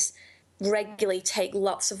exercise, regularly take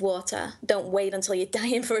lots of water. Don't wait until you're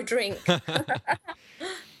dying for a drink. But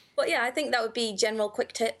yeah, I think that would be general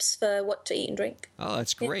quick tips for what to eat and drink. Oh,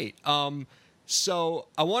 that's great. Yeah. So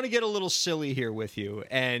I want to get a little silly here with you,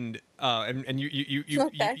 and you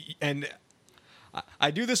okay. And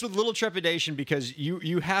I do this with a little trepidation, because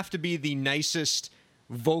you have to be the nicest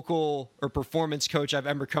vocal or performance coach I've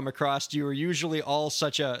ever come across. You are usually all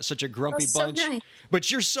such a grumpy bunch, nice.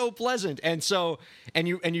 But you're so pleasant. And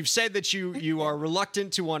you've said that you are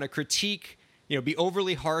reluctant to want to critique, be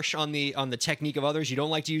overly harsh on the technique of others. You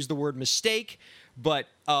don't like to use the word mistake, but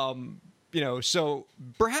so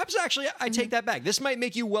perhaps actually I take that back. This might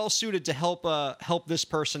make you well suited to help this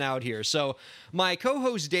person out here. So my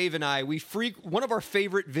co-host Dave and I, one of our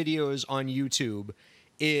favorite videos on YouTube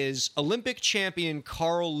is Olympic champion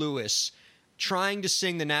Carl Lewis trying to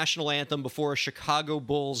sing the national anthem before a Chicago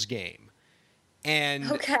Bulls game. And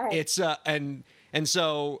it's and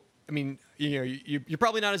so I mean, you're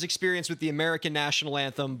probably not as experienced with the American national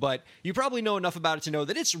anthem, but you probably know enough about it to know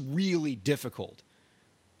that it's really difficult.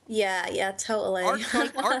 Yeah, totally.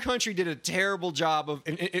 Our country did a terrible job of,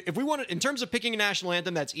 if we wanted, in terms of picking a national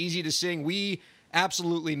anthem that's easy to sing, we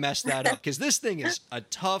absolutely messed that up, because this thing is a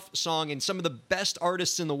tough song, and some of the best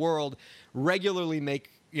artists in the world regularly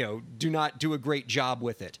do not do a great job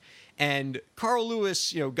with it. And Carl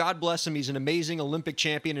Lewis, God bless him, he's an amazing Olympic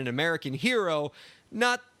champion, an American hero,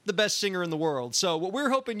 not the best singer in the world. So what we're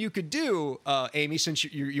hoping you could do, Amy, since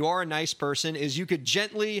you are a nice person, is you could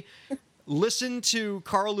gently listen to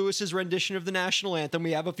Carl Lewis's rendition of the national anthem.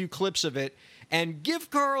 We have a few clips of it, and give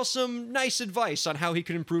Carl some nice advice on how he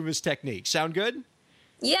can improve his technique. Sound good?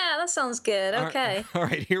 Yeah, that sounds good. Okay. All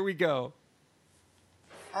right, here we go.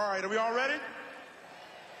 All right, are we all ready?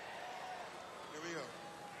 Here we go.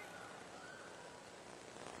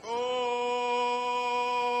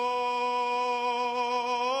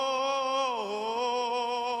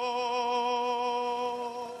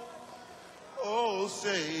 Oh,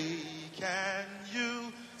 say, can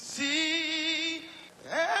you see?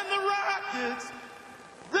 And the Rockets,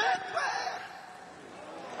 red flag.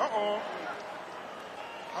 Uh-oh.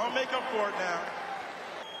 I'll make up for it now.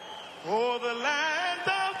 Oh, the land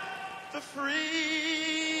of the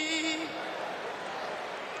free.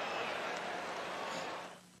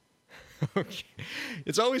 Okay.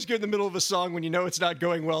 It's always good in the middle of a song when you know it's not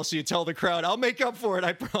going well, so you tell the crowd, I'll make up for it,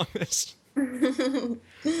 I promise.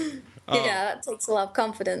 Yeah, that takes a lot of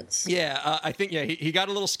confidence. Yeah, I think he got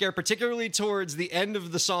a little scared, particularly towards the end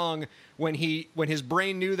of the song when his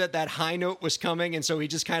brain knew that high note was coming, and so he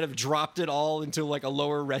just kind of dropped it all into like a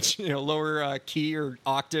lower lower key or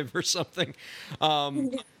octave or something.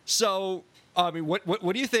 So I mean,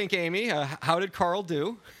 what do you think, Amy? How did Carl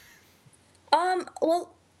do?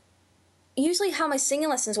 Well, usually how my singing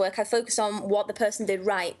lessons work, I focus on what the person did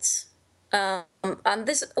right. And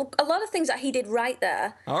there's a lot of things that he did right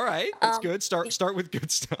there. All right, that's good. Start with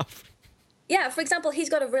good stuff. Yeah, for example, he's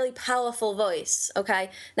got a really powerful voice, okay?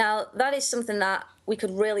 Now, that is something that we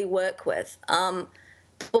could really work with.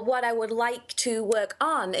 But what I would like to work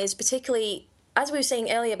on is particularly, as we were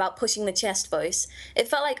saying earlier about pushing the chest voice, it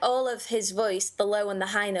felt like all of his voice, the low and the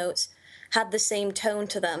high notes, had the same tone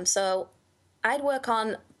to them. So I'd work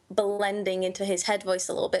on blending into his head voice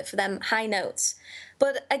a little bit for them high notes.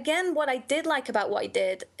 But again, what I did like about what he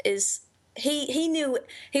did is he knew,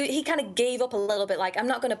 he kind of gave up a little bit, like, I'm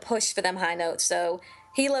not going to push for them high notes. So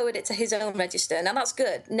he lowered it to his own register. Now, that's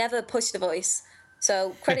good. Never push the voice.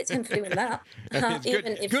 So credit to him for doing that.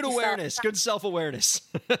 Good awareness, good self-awareness.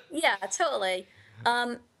 Yeah, totally.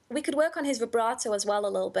 We could work on his vibrato as well a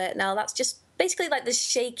little bit. Now, that's just basically like the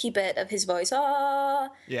shaky bit of his voice.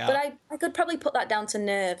 Yeah. But I could probably put that down to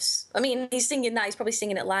nerves. I mean, he's singing that. He's probably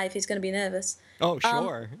singing it live. He's going to be nervous. Oh,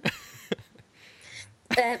 sure.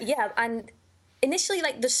 Yeah, and initially,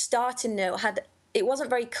 like, the starting note it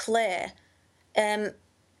wasn't very clear.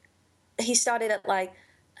 He started at, like,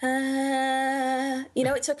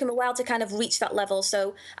 it took him a while to kind of reach that level.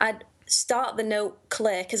 So I'd start the note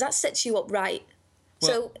clear, because that sets you up right.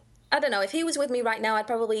 Well, so I don't know, if he was with me right now, I'd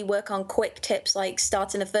probably work on quick tips, like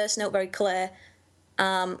starting the first note very clear,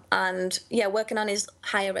 and working on his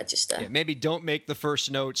higher register. Yeah, maybe don't make the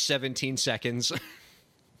first note 17 seconds.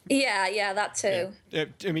 Yeah, that too. Yeah.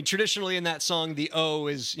 I mean, traditionally in that song, the O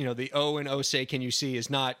is, the O in "Oh Say Can You See" is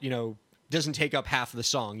not, doesn't take up half of the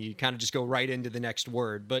song. You kind of just go right into the next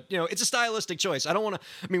word. But, it's a stylistic choice.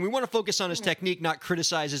 We want to focus on his technique, not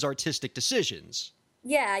criticize his artistic decisions.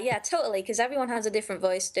 Yeah, totally, because everyone has a different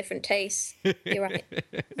voice, different taste. You're right.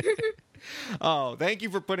 Oh, thank you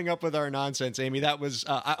for putting up with our nonsense, Amy. That was,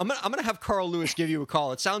 I'm gonna have Carl Lewis give you a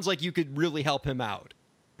call. It sounds like you could really help him out.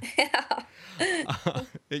 Yeah.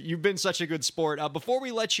 You've been such a good sport. Before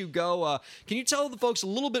we let you go, can you tell the folks a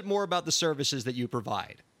little bit more about the services that you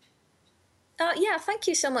provide? Yeah, thank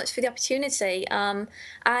you so much for the opportunity.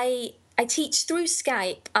 I teach through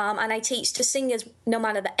Skype, and I teach to singers no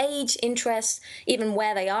matter the age, interest, even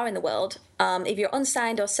where they are in the world. If you're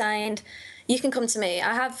unsigned or signed, you can come to me.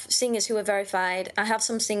 I have singers who are verified. I have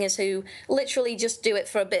some singers who literally just do it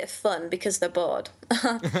for a bit of fun because they're bored.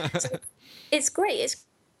 So it's great. It's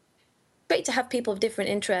great to have people of different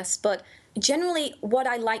interests, but generally what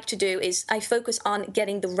I like to do is I focus on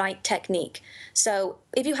getting the right technique. So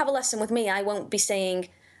if you have a lesson with me, I won't be saying,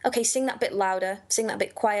 okay, sing that bit louder, sing that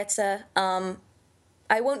bit quieter.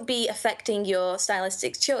 I won't be affecting your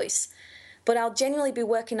stylistic choice, but I'll generally be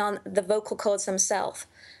working on the vocal cords themselves.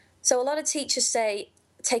 So a lot of teachers say,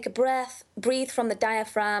 take a breath, breathe from the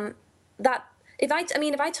diaphragm. If I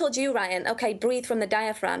told you, Ryan, okay, breathe from the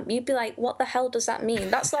diaphragm, you'd be like, what the hell does that mean?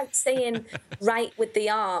 That's like saying right with the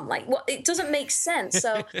arm. Like, what? It doesn't make sense.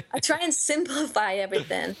 So I try and simplify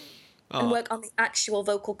everything and work on the actual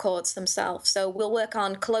vocal cords themselves. So we'll work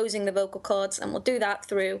on closing the vocal cords, and we'll do that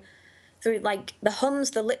through like the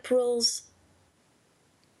hums, the lip rolls.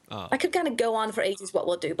 I could kind of go on for ages what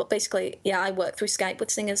we'll do, but basically, yeah, I work through Skype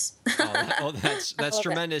with singers. That's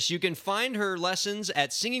tremendous. You can find her lessons at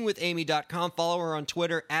singingwithamy.com. Follow her on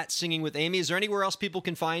Twitter at singingwithamy. Is there anywhere else people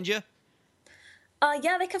can find you?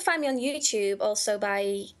 Yeah, they can find me on YouTube also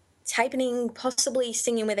by typing in possibly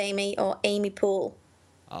Singing with Amy or Amy Poole.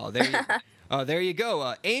 There you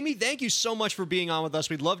go. Amy, thank you so much for being on with us.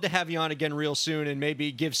 We'd love to have you on again real soon and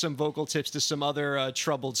maybe give some vocal tips to some other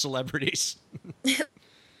troubled celebrities.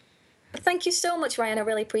 Thank you so much, Ryan. I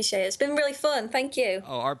really appreciate it. It's been really fun. Thank you.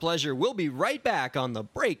 Oh, our pleasure. We'll be right back on the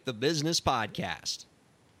Break the Business podcast.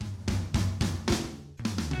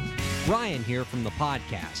 Ryan here from the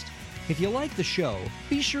podcast. If you like the show,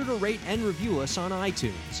 be sure to rate and review us on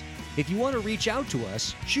iTunes. If you want to reach out to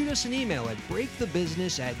us, shoot us an email at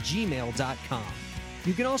breakthebusiness@gmail.com.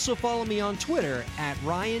 You can also follow me on Twitter at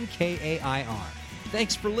RyanKAIR.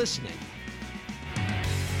 Thanks for listening.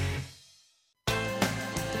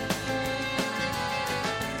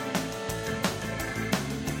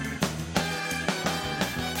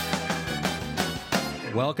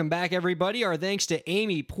 Welcome back, everybody. Our thanks to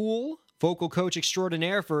Amy Poole, vocal coach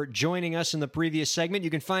extraordinaire, for joining us in the previous segment. You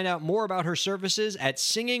can find out more about her services at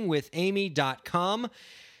singingwithamy.com.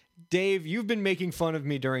 Dave, you've been making fun of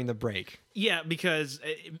me during the break. Yeah, because,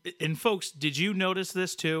 and folks, did you notice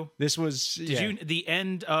this too? This was, the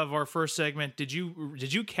end of our first segment, did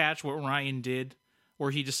you catch what Ryan did,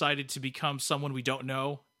 where he decided to become someone we don't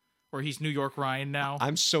know, where he's New York Ryan now?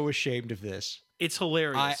 I'm so ashamed of this. It's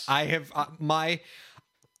hilarious. I have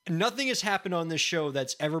nothing has happened on this show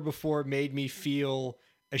that's ever before made me feel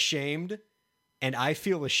ashamed, and I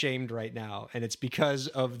feel ashamed right now, and it's because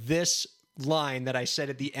of this line that I said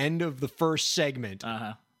at the end of the first segment.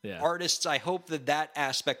 Yeah. Artists, I hope that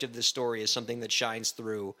aspect of this story is something that shines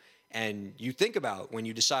through and you think about when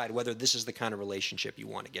you decide whether this is the kind of relationship you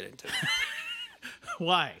want to get into.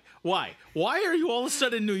 Why? Why are you all of a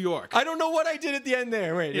sudden in New York? I don't know what I did at the end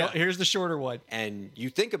there. Wait, no, here's the shorter one. And you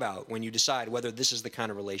think about when you decide whether this is the kind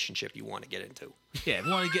of relationship you want to get into. Yeah,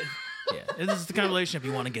 this is the kind of relationship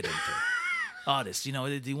you want to get into. Artists, do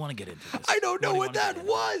you want to get into this? I don't know what that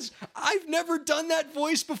was. I've never done that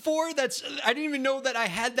voice before. I didn't even know that I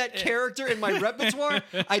had that character in my repertoire.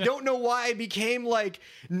 I don't know why I became like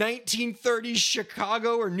 1930s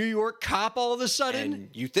Chicago or New York cop all of a sudden. And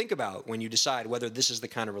you think about when you decide whether this is the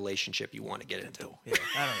kind of relationship you want to get into. Yeah,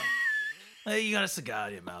 I don't know. You got a cigar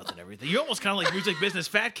in your mouth and everything. You're almost kind of like music business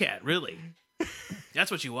fat cat, really.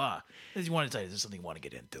 That's what you are. You want to tell you there's something you want to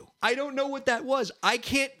get into. I don't know what that was. I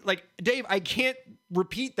can't, Dave, I can't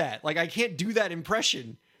repeat that. I can't do that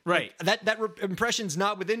impression. Right. That impression's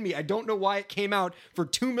not within me. I don't know why it came out for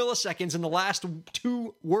 2 milliseconds in the last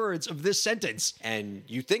 2 words of this sentence. And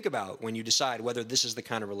you think about when you decide whether this is the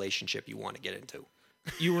kind of relationship you want to get into.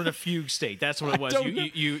 You were in a fugue state. That's what it was.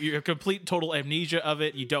 You're a complete total amnesia of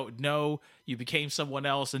it. You don't know. You became someone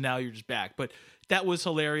else, and now you're just back. But that was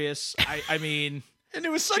hilarious. I mean... And it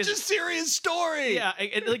was such a serious story. Yeah,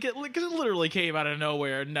 it literally came out of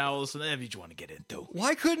nowhere. And now, listen, what do you want to get into?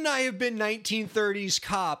 Why couldn't I have been 1930s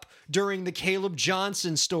cop during the Caleb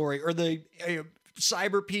Johnson story or the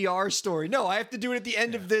cyber PR story? No, I have to do it at the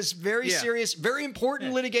end of this very serious, very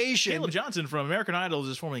important litigation. Caleb Johnson from American Idol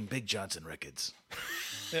is forming Big Johnson Records.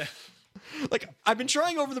 Yeah. I've been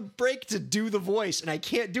trying over the break to do the voice, and I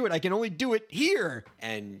can't do it. I can only do it here.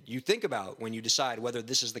 And you think about when you decide whether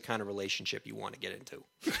this is the kind of relationship you want to get into.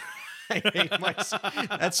 I hate myself.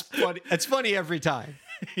 That's funny. That's funny every time.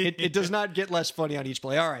 It does not get less funny on each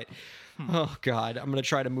play. All right. Oh, God. I'm going to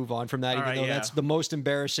try to move on from that, even though that's the most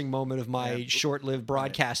embarrassing moment of my short-lived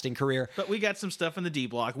broadcasting career. But we got some stuff in the D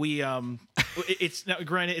block. It's now,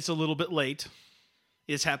 granted, it's a little bit late.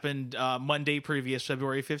 It's happened Monday previous,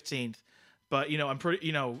 February 15th. But, I'm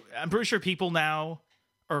pretty sure people now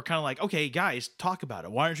are kind of like, okay, guys, talk about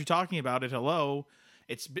it. Why aren't you talking about it? Hello.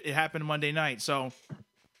 It happened Monday night. So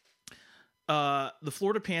the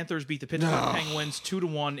Florida Panthers beat the Pittsburgh Penguins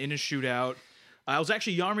 2-1 in a shootout. It was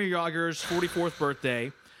actually Jaromir Jagr's 44th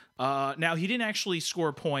birthday. Now, he didn't actually score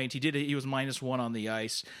a point. He was -1 on the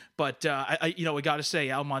ice. But, I got to say,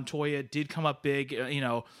 Al Montoya did come up big.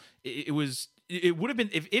 It would have been,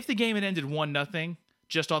 if the game had ended 1-0,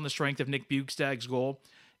 just on the strength of Nick Bukestad's goal,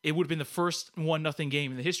 it would have been the first 1-0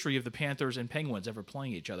 game in the history of the Panthers and Penguins ever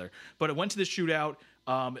playing each other. But it went to the shootout.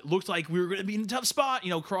 It looked like we were going to be in a tough spot.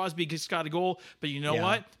 Crosby just got a goal. But you know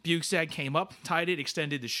what? Bukestad came up, tied it,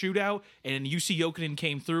 extended the shootout, and UC Jokinen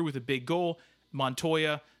came through with a big goal.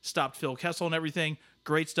 Montoya stopped Phil Kessel and everything.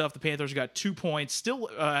 Great stuff. The Panthers got 2 points, still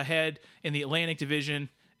ahead in the Atlantic Division.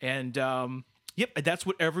 And, that's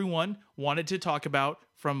what everyone wanted to talk about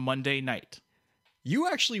from Monday night. You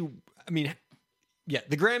actually, the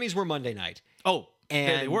Grammys were Monday night. Oh,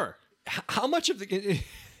 and they were. How much of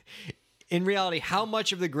in reality, how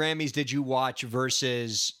much of the Grammys did you watch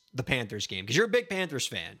versus the Panthers game? Because you're a big Panthers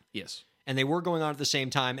fan. Yes. And they were going on at the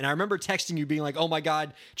same time. And I remember texting you being like, oh my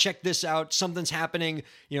God, check this out. Something's happening.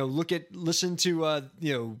 Listen to,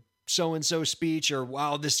 so-and-so speech, or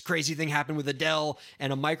wow, this crazy thing happened with Adele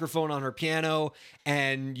and a microphone on her piano,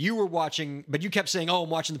 and you were watching, but you kept saying, oh, I'm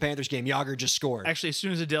watching the Panthers game. Jagr just scored. Actually, as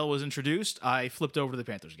soon as Adele was introduced, I flipped over to the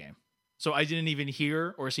Panthers game. So I didn't even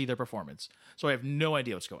hear or see their performance. So I have no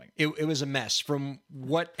idea what's going on. It was a mess. From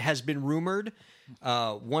what has been rumored,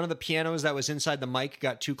 one of the pianos that was inside the mic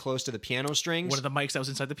got too close to the piano strings. One of the mics that was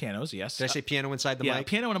inside the pianos, yes. Did I say piano inside the mic? Yeah,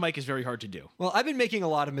 piano and a mic is very hard to do. Well, I've been making a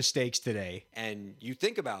lot of mistakes today. And you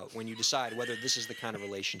think about when you decide whether this is the kind of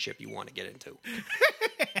relationship you want to get into.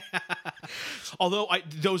 Although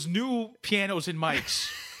those new pianos and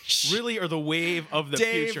mics really are the wave of the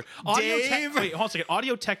future. Wait, hold on a second.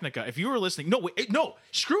 Audio Technica. If you were listening, no,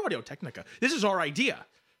 screw Audio Technica. This is our idea.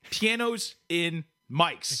 Pianos in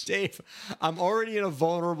mics. Dave, I'm already in a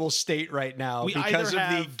vulnerable state right now because of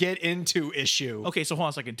the get into issue. Okay, so hold on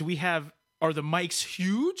a second. Are the mics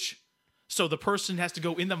huge? So the person has to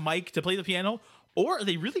go in the mic to play the piano? Or are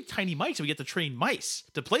they really tiny mics and we get to train mice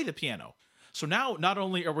to play the piano? So now, not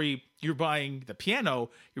only you're buying the piano,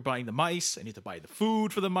 you're buying the mice, and you have to buy the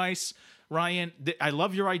food for the mice. Ryan, I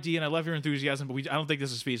love your idea and I love your enthusiasm, but I don't think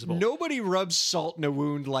this is feasible. Nobody rubs salt in a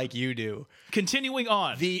wound like you do. Continuing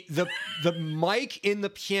on. The mic in the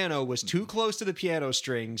piano was too close to the piano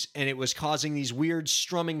strings, and it was causing these weird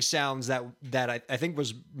strumming sounds that I think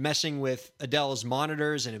was messing with Adele's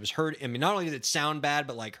monitors, and it was hurt. I mean, not only did it sound bad,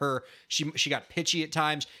 but like she got pitchy at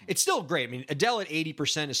times. It's still great. I mean, Adele at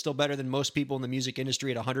 80% is still better than most people in the music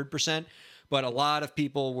industry at 100%. But a lot of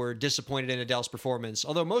people were disappointed in Adele's performance,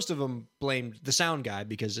 although most of them blamed the sound guy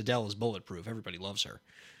because Adele is bulletproof. Everybody loves her.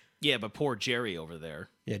 Yeah, but poor Jerry over there.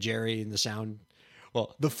 Yeah, Jerry and the sound.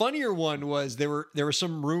 Well, the funnier one was there were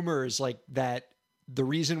some rumors like that the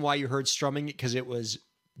reason why you heard strumming because it was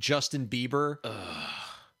Justin Bieber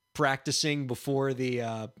practicing before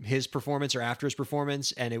his performance or after his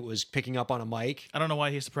performance, and it was picking up on a mic. I don't know why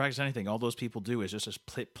he has to practice anything. All those people do is just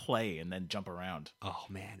play and then jump around. Oh,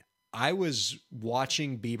 man. I was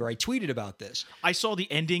watching Bieber. I tweeted about this. I saw the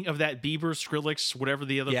ending of that Bieber, Skrillex, whatever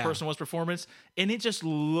the other person was performance, and it just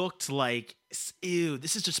looked like, ew,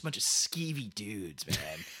 this is just a bunch of skeevy dudes,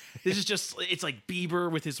 man. This is just, it's like Bieber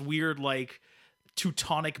with his weird, like,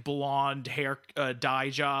 Teutonic blonde hair dye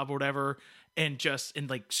job or whatever, and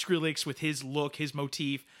like Skrillex with his look, his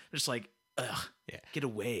motif, just like, ugh, get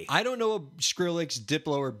away. I don't know Skrillex,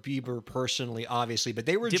 Diplo, or Bieber personally, obviously, but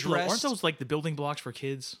they were dressed... Aren't those like the building blocks for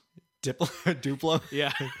kids? Duplo?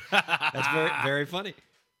 Yeah. That's very, very funny.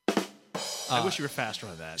 I wish you were faster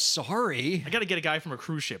on that. Sorry. I got to get a guy from a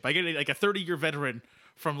cruise ship. I get like a 30-year veteran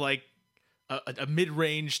from like a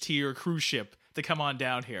mid-range tier cruise ship to come on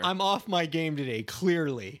down here. I'm off my game today,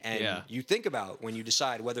 clearly. And you think about when you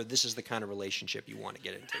decide whether this is the kind of relationship you want to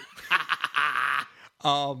get into.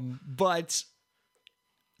 But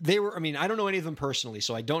they were, I mean, I don't know any of them personally,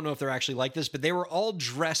 so I don't know if they're actually like this, but they were all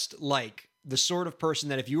dressed like the sort of person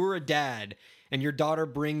that if you were a dad and your daughter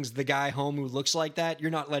brings the guy home who looks like that, you're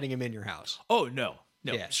not letting him in your house. Oh, no.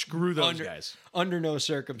 No, screw those guys. Under no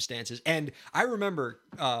circumstances. And I remember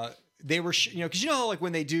they were, because you know how like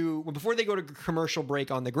when they do, before they go to commercial break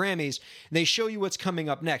on the Grammys, they show you what's coming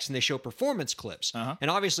up next and they show performance clips. And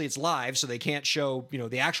obviously it's live, so they can't show,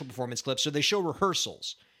 the actual performance clips. So they show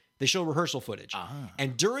rehearsals. They show rehearsal footage.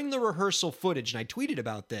 And during the rehearsal footage, and I tweeted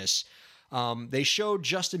about this, they showed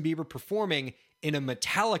Justin Bieber performing in a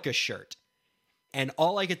Metallica shirt. And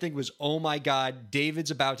all I could think was, oh my God,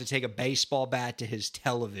 David's about to take a baseball bat to his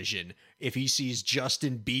television if he sees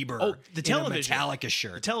Justin Bieber in a Metallica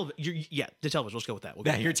shirt. The television. Let's go with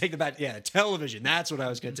that. You're taking the bat. Yeah, television. That's what I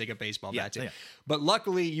was going to take a baseball bat to. Yeah. But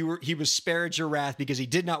luckily, he was spared your wrath because he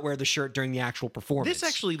did not wear the shirt during the actual performance. This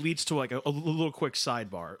actually leads to like a little quick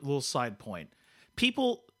sidebar, a little side point.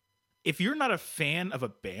 People, if you're not a fan of a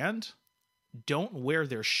band, don't wear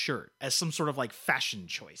their shirt as some sort of like fashion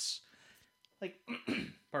choice. Like,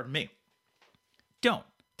 pardon me. Don't.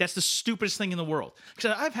 That's the stupidest thing in the world.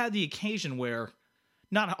 Because I've had the occasion where,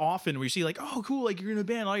 not often, where you see like, oh, cool, like you're in a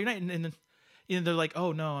band all your night, and then they're like,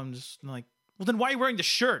 oh no, I'm just like, well then why are you wearing the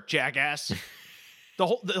shirt, jackass? The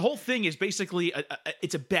whole thing is basically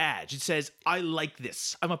it's a badge. It says I like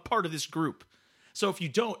this. I'm a part of this group. So if you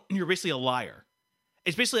don't, you're basically a liar.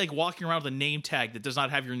 It's basically like walking around with a name tag that does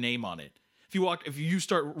not have your name on it. If you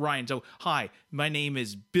start Ryan, so hi, my name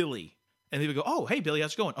is Billy. And they would go, oh, hey, Billy,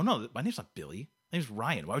 how's it going? Oh, no, my name's not Billy. My name's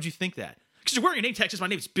Ryan. Why would you think that? Because you're wearing a name tag that says my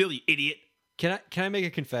name's Billy, idiot. Can I make a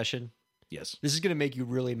confession? Yes. This is going to make you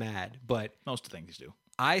really mad, but... Most things do.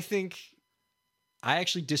 I think I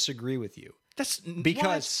actually disagree with you. That's...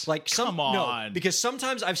 Because, what? Come on. No, because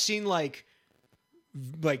sometimes I've seen, like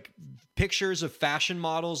pictures of fashion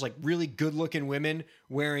models, like really good-looking women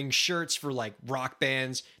wearing shirts for, like, rock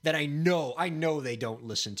bands that I know they don't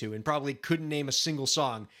listen to and probably couldn't name a single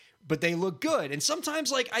song. But they look good. And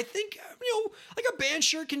sometimes, like, I think, like a band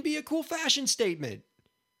shirt can be a cool fashion statement.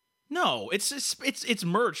 No, it's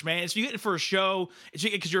merch, man. If you get it for a show, it's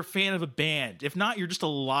because you're a fan of a band. If not, you're just a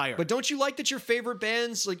liar. But don't you like that your favorite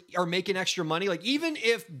bands, like, are making extra money? Like, even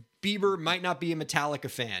if Bieber might not be a Metallica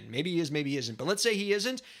fan, maybe he is, maybe he isn't. But let's say he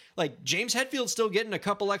isn't. Like, James Hetfield's still getting a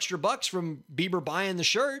couple extra bucks from Bieber buying the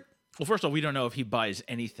shirt. Well, first of all, we don't know if he buys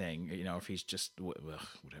anything, if he's just... whatever.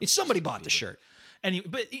 Somebody bought the shirt.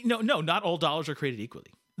 But no, not all dollars are created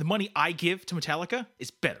equally. The money I give to Metallica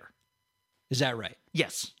is better. Is that right?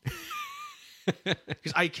 Yes.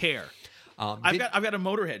 Because I care. I've got a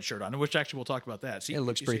Motorhead shirt on, which actually we'll talk about that. See, it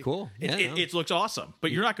looks pretty cool. It looks awesome.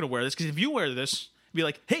 But you're not going to wear this, because if you wear this, be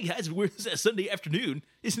like, hey guys, we're this Sunday afternoon.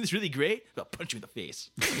 Isn't this really great? I'll punch you in the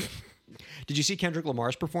face. Did you see Kendrick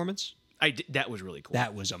Lamar's performance? I did. That was really cool.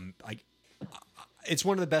 That was it's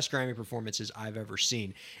one of the best Grammy performances I've ever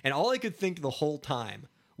seen. And all I could think the whole time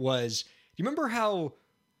was, do you remember how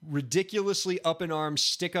ridiculously up in arms,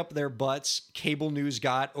 stick up their butts cable news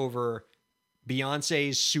got over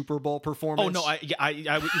Beyonce's Super Bowl performance. Oh no,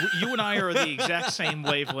 you and I are the exact same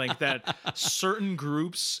wavelength that certain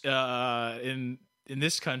groups in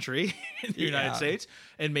this country, in the United States,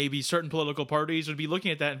 and maybe certain political parties would be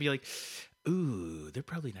looking at that and be like, ooh, they're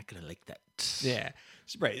probably not going to like that. Yeah.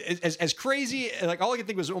 Right. As crazy, like all I could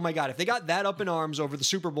think was, oh my God, if they got that up in arms over the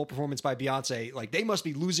Super Bowl performance by Beyonce, like they must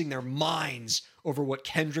be losing their minds over what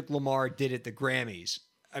Kendrick Lamar did at the Grammys.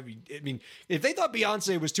 I mean, if they thought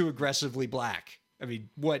Beyonce was too aggressively black, I mean,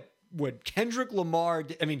 what Kendrick Lamar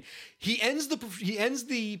did, I mean, he ends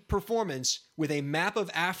the performance with a map of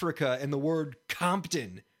Africa and the word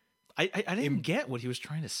Compton. I didn't get what he was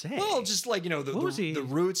trying to say. Well, just like, the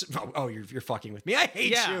roots. Oh, you're fucking with me. I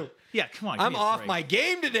hate you. Yeah, come on. I'm off my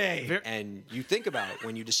game today. And you think about it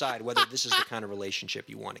when you decide whether this is the kind of relationship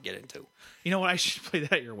you want to get into. You know what? I should play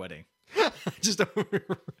that at your wedding. Just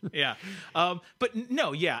yeah. But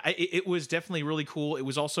no, yeah, it was definitely really cool. It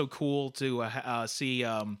was also cool to see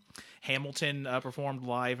Hamilton performed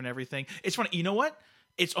live and everything. It's funny. You know what?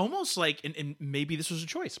 It's almost like, and maybe this was a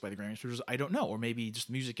choice by the Grammys producers, I don't know, or maybe just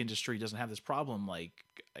the music industry doesn't have this problem like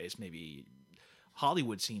it's maybe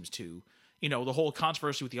Hollywood seems to. The whole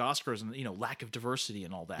controversy with the Oscars and lack of diversity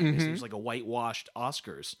and all that. It seems like a whitewashed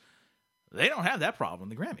Oscars. They don't have that problem,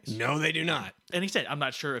 the Grammys. No, they do not. And he said, I'm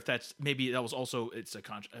not sure if maybe that was also, it's a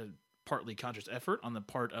partly conscious effort on the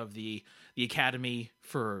part of the Academy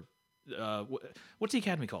for, what's the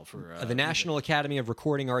Academy called for? The National Academy of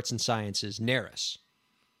Recording Arts and Sciences, NARAS.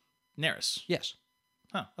 NARAS? Yes.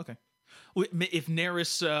 Huh, okay. If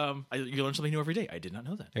NARAS, you learn something new every day. I did not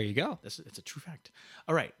know that. There you go. It's a true fact.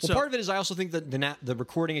 All right. Well, part of it is I also think that the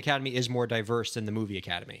Recording Academy is more diverse than the Movie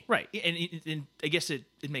Academy. Right. And I guess it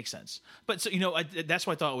makes sense. But so, that's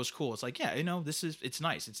why I thought it was cool. It's like, it's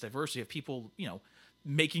nice. It's diverse. You have people,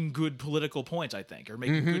 making good political points, I think, or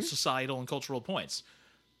making good societal and cultural points.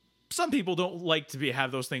 Some people don't like to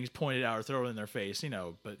have those things pointed out or thrown in their face,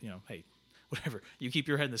 but hey, whatever. You keep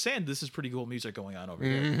your head in the sand. This is pretty cool music going on over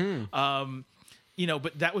here.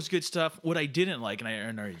 But that was good stuff. What I didn't like, and I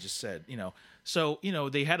already just said, so,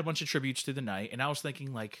 they had a bunch of tributes to the night, and I was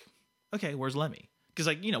thinking like, okay, where's Lemmy?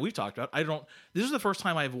 Because we've talked about, this is the first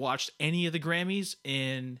time I've watched any of the Grammys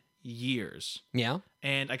in years. Yeah.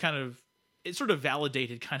 And it sort of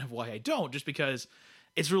validated kind of why I don't, just because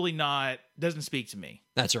it's really doesn't speak to me.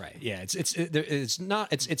 That's right. Yeah,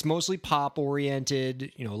 it's mostly pop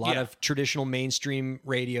oriented. A lot of traditional mainstream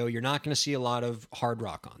radio. You're not going to see a lot of hard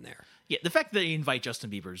rock on there. Yeah, the fact that they invite Justin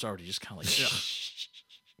Bieber is already just kind of like. Ugh.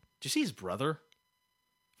 Did you see his brother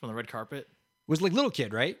from the red carpet? It was like little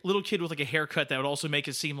kid, right? Little kid with like a haircut that would also make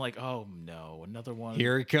it seem like, oh no, another one.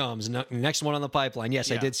 Here he comes, next one on the pipeline.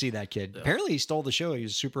 Yes, I did see that kid. Apparently, he stole the show. He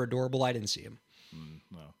was super adorable. I didn't see him.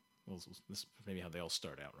 No. Well, this is maybe how they all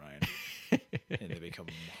start out, Ryan, and they become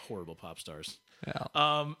horrible pop stars.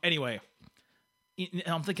 Yeah. Anyway,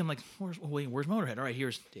 I'm thinking like, where's Motorhead? All right,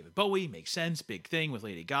 here's David Bowie. Makes sense. Big thing with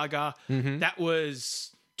Lady Gaga. That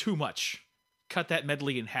was too much. Cut that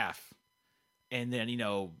medley in half, and then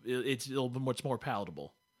it's a little bit much more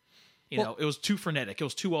palatable. It was too frenetic. It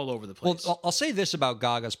was too all over the place. Well, I'll say this about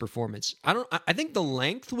Gaga's performance. I think the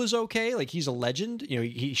length was okay. Like, he's a legend.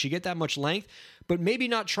 He should get that much length, but maybe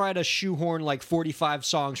not try to shoehorn like 45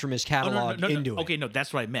 songs from his catalog into it. Okay, no,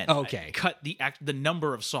 that's what I meant. Okay. Cut the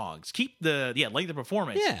number of songs. Keep the length of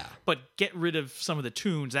performance. Yeah. But get rid of some of the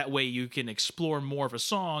tunes. That way you can explore more of a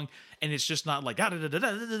song, and it's just not like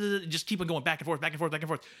just keep on going back and forth.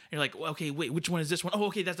 And you're like, okay, wait, which one is this one? Oh,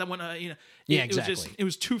 okay, that's that one. Yeah, exactly. It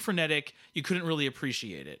was too frenetic. You couldn't really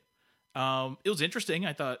appreciate it. It was interesting.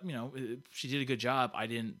 I thought, she did a good job. I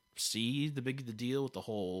didn't see the deal with the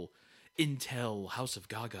whole Intel House of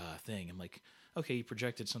Gaga thing. I'm like, okay, you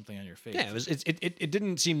projected something on your face. Yeah, it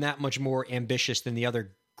didn't seem that much more ambitious than the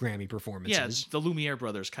other Grammy performances. Yeah, the Lumiere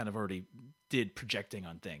brothers kind of already did projecting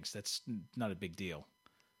on things. That's not a big deal.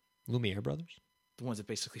 Lumiere brothers? The ones that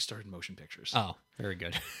basically started motion pictures. Oh, very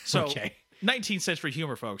good. So, okay. 19th century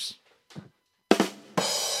humor, folks.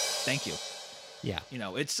 Thank you. Yeah.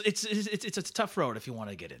 It's a tough road if you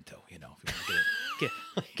want to get into, if you want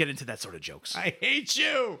to get into that sort of jokes. I hate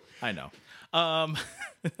you. I know.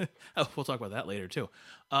 We'll talk about that later too.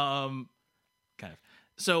 Kind of.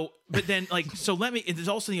 So, but then Lemmy, there's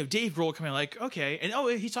also Dave Grohl coming like, okay, and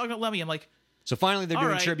he's talking about Lemmy. I'm like, so finally they're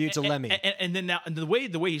doing tribute to Lemmy. And then now the way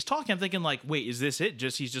he's talking, I'm thinking like, wait, is this it?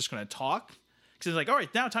 He's just going to talk? Because it's like, all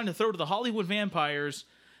right, now time to throw to the Hollywood vampires.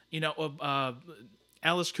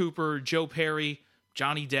 Alice Cooper, Joe Perry,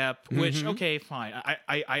 Johnny Depp. Which okay, fine.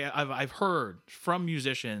 I've heard from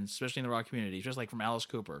musicians, especially in the rock community, just like from Alice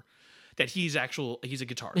Cooper, that he's a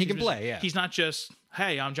guitarist. He can play, yeah. He's not just,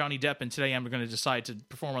 hey, I'm Johnny Depp and today I'm going to decide to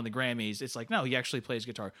perform on the Grammys. It's like, no, he actually plays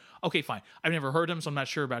guitar. Okay, fine. I've never heard him, so I'm not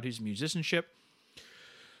sure about his musicianship.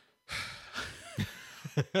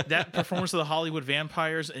 That performance of the Hollywood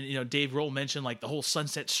Vampires, and Dave Grohl mentioned like the whole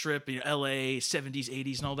Sunset Strip, LA 70s,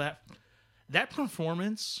 80s, and all that. That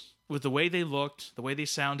performance with the way they looked, the way they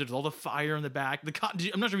sounded, with all the fire in the back,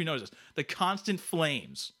 I'm not sure if you noticed this, the constant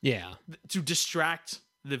flames, to distract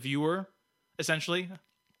the viewer, essentially.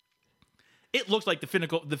 It looked like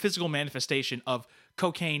the physical manifestation of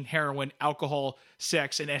cocaine, heroin, alcohol,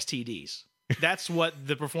 sex, and STDs. That's what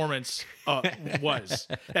the performance was.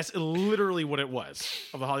 That's literally what it was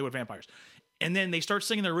of the Hollywood Vampires. And then they start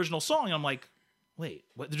singing their original song, and I'm like, wait,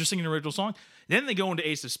 what? They're just singing the original song? Then they go into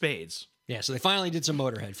Ace of Spades. Yeah, so they finally did some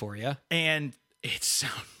Motorhead for you. And it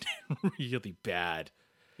sounded really bad.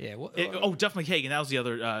 Yeah. Definitely Hagen. That was the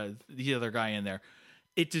other guy in there.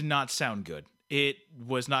 It did not sound good. It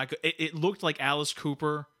was not good. It looked like Alice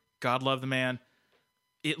Cooper. God love the man.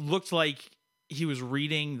 It looked like he was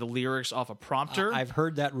reading the lyrics off a prompter. I've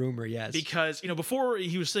heard that rumor, yes. Because, before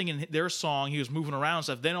he was singing their song, he was moving around and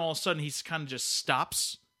stuff. Then all of a sudden, he kind of just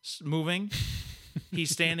stops moving. He's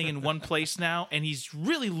standing in one place now, and he's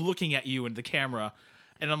really looking at you in the camera.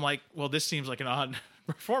 And I'm like, well, this seems like an odd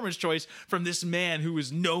performance choice from this man who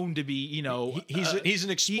is known to be, he's an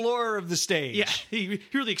explorer of the stage. Yeah, he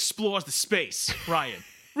really explores the space, Ryan.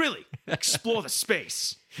 Really, explore the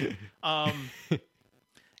space. For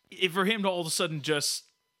him to all of a sudden just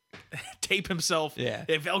tape himself,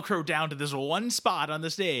 Velcro down to this one spot on the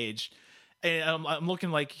stage, and I'm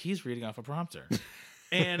looking like he's reading off a prompter.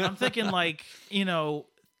 And I'm thinking like,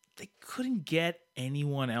 they couldn't get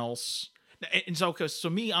anyone else. And so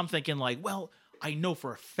me, I'm thinking like, well, I know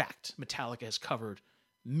for a fact Metallica has covered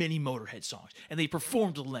many Motorhead songs, and they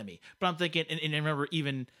performed a Lemmy. But I'm thinking, and I remember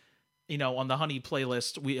even, on the Honey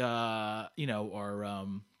playlist, we, our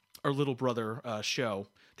little brother show,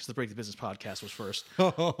 because the Break the Business podcast was first.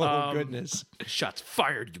 Goodness. Shots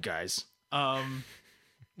fired, you guys. How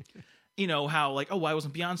like, why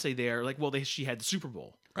wasn't Beyonce there? Like, well, she had the Super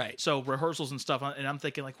Bowl. Right. So rehearsals and stuff. And I'm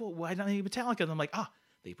thinking like, well, why not Metallica? And I'm like,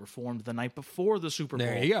 they performed the night before the Super Bowl.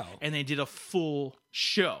 There you go. And they did a full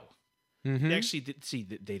show. Mm-hmm. They actually did,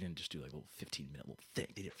 they didn't just do like a little 15-minute little thing.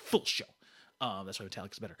 They did a full show. That's why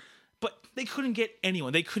Metallica's better. But they couldn't get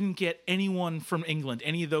anyone. They couldn't get anyone from England.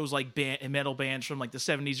 Any of those like metal bands from like the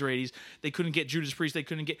 70s or 80s. They couldn't get Judas Priest. They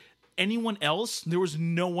couldn't get anyone else. There was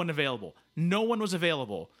no one available. No one was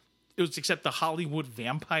available. It was except the Hollywood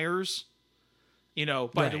Vampires.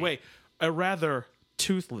 By the way, a rather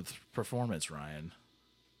toothless performance, Ryan.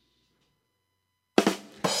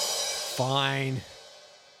 Fine.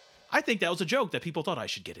 I think that was a joke that people thought I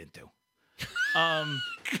should get into.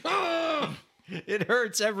 It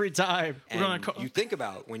hurts every time. And you think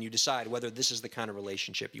about when you decide whether this is the kind of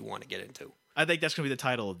relationship you want to get into. I think that's going to be the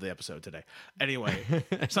title of the episode today. Anyway,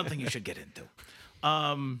 something you should get into.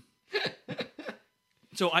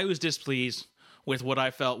 So I was displeased with what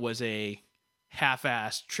I felt was a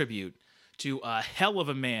half-assed tribute to a hell of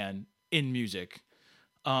a man in music.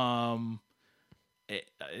 I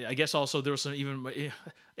guess also there was some even.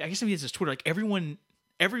 I guess maybe it's his Twitter. Like everyone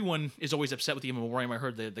is always upset with the in memoriam. I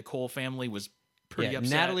heard the Cole family was pretty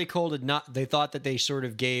upset. Natalie Cole did not. They thought that they sort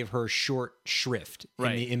of gave her short shrift in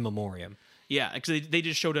the in memoriam. Yeah, because they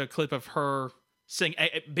just showed a clip of her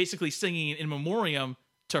basically singing in memoriam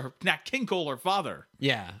to her, Nat King Cole, her father.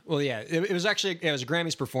 Yeah, well, yeah, it was a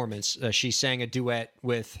Grammys performance. She sang a duet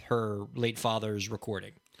with her late father's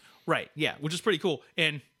recording. Right. Yeah, which is pretty cool.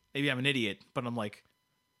 And maybe I'm an idiot, but I'm like,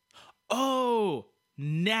 oh,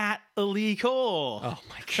 Natalie Cole. Oh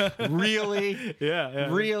my god! Really? yeah.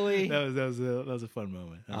 Really? That was a fun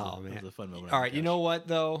moment. Man, that was a fun moment. All right, you know what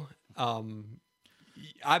though?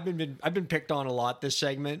 I've been picked on a lot this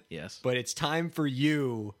segment. Yes, but it's time for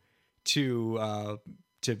you to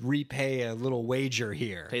repay a little wager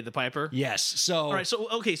here. Pay the piper? Yes. So all right. So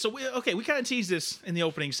we kind of teased this in the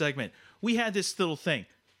opening segment. We had this little thing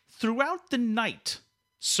throughout the night,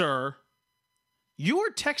 sir. You were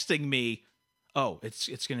texting me. Oh, it's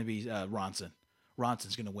going to be Ronson.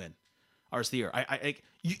 Ronson's going to win. Artist of the Year.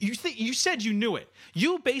 You said you knew it.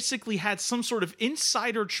 You basically had some sort of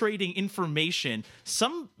insider trading information.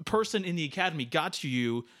 Some person in the Academy got to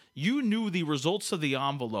you. You knew the results of the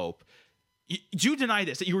envelope. You deny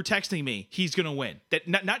this, that you were texting me, he's going to win. That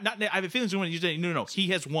not I have a feeling he's going to win. You said, no, he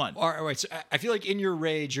has won. All right, so I feel like in your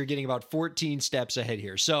rage, you're getting about 14 steps ahead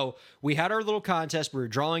here. So we had our little contest. We were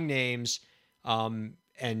drawing names,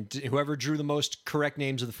 and whoever drew the most correct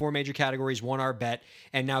names of the four major categories won our bet.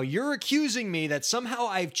 And now you're accusing me that somehow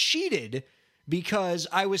I've cheated because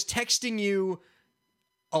I was texting you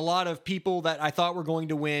a lot of people that I thought were going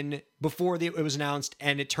to win before it was announced,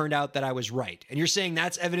 and it turned out that I was right. And you're saying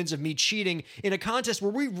that's evidence of me cheating in a contest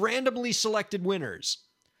where we randomly selected winners.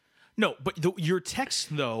 No, but your texts,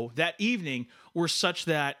 though, that evening were such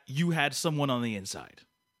that you had someone on the inside.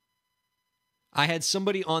 I had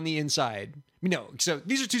somebody on the inside. No, so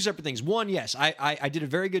these are two separate things. One, yes, I did a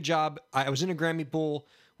very good job. I was in a Grammy pool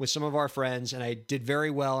with some of our friends, and I did very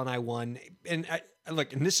well, and I won. And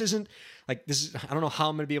look, and this isn't like this is. I don't know how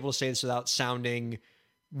I'm going to be able to say this without sounding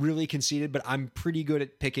really conceited, but I'm pretty good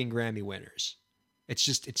at picking Grammy winners. It's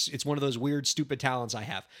just it's one of those weird, stupid talents I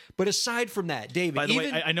have. But aside from that, David. By the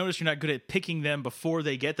way, I noticed you're not good at picking them before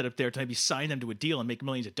they get that up there to maybe sign them to a deal and make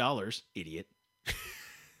millions of dollars, idiot.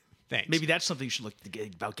 Thanks. Maybe that's something you should look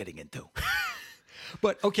about getting into.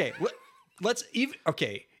 But okay, let's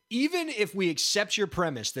even if we accept your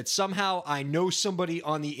premise that somehow I know somebody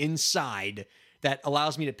on the inside that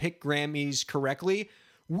allows me to pick Grammys correctly,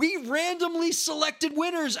 we randomly selected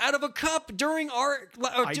winners out of a cup during our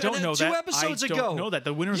I don't know two that. episodes I ago. don't know that.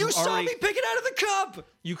 The winners you were saw already, me pick it out of the cup.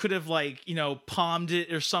 You could have palmed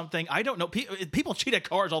it or something. I don't know. People cheat at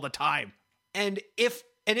cards all the time. And if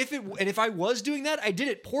I was doing that, I did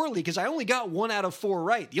it poorly because I only got 1 out of 4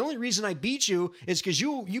 right. The only reason I beat you is because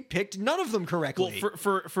you picked none of them correctly.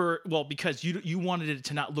 Well, because you wanted it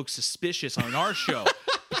to not look suspicious on our show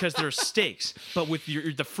because there's stakes. But with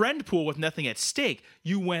the friend pool with nothing at stake,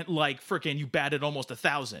 you went like freaking. You batted almost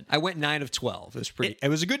 1,000. I went 9 of 12. It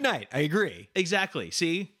was a good night. I agree. Exactly.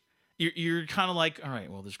 See. You're kind of like, all right,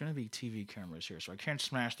 well, there's going to be TV cameras here, so I can't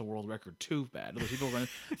smash the world record too bad. Other people are going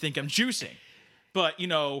to think I'm juicing. But,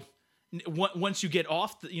 once you get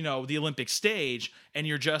off the Olympic stage and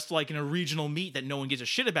you're just like in a regional meet that no one gives a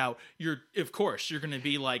shit about, of course, you're going to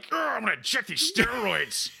be like, I'm going to check these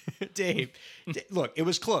steroids. Dave, look, it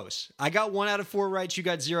was close. I got 1 out of 4 right. You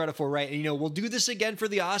got 0 out of 4 right. And, we'll do this again for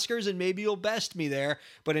the Oscars and maybe you'll best me there.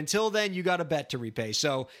 But until then, you got a bet to repay.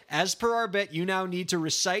 So as per our bet, you now need to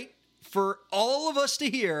recite for all of us to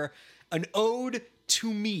hear an ode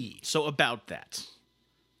to me. So about that,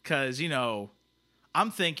 because, I'm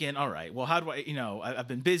thinking, all right, well, how do I, I've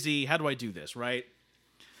been busy. How do I do this, right?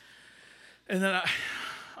 And then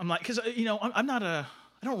I'm like, because, I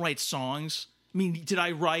don't write songs. I mean, did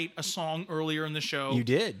I write a song earlier in the show? You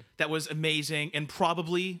did. That was amazing and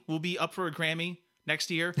probably will be up for a Grammy next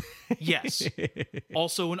year. Yes.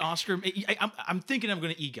 Also an Oscar. I'm thinking I'm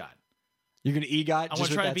going to EGOT. You're going to EGOT? I want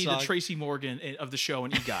to try to be the Tracy Morgan of the show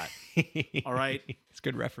and EGOT. All right? It's a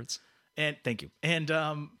good reference. And thank you. And,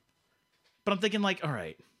 but I'm thinking like, all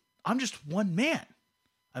right, I'm just one man.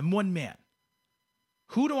 I'm one man.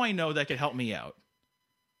 Who do I know that could help me out?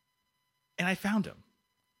 And I found him.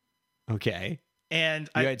 Okay. And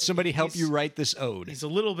you had somebody help you write this ode. He's a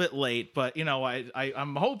little bit late, but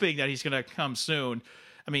I'm hoping that he's going to come soon.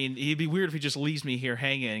 I mean, it'd be weird if he just leaves me here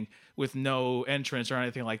hanging with no entrance or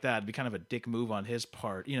anything like that. It'd be kind of a dick move on his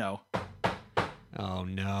part, Oh,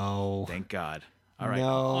 no. Thank God. All right.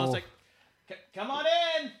 No. Come on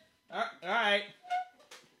in. All right.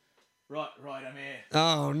 Right, I'm here.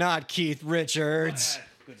 Oh, not Keith Richards.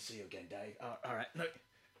 Good to see you again, Dave. All right. Look,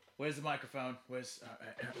 where's the microphone? All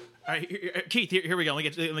right, Keith, here we go.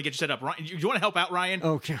 Let me get you set up. Ryan, you want to help out, Ryan?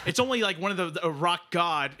 Okay. It's only like one of the rock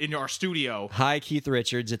god in our studio. Hi, Keith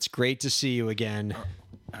Richards. It's great to see you again.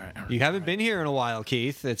 All right. You haven't been here in a while,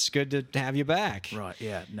 Keith. It's good to have you back. Right,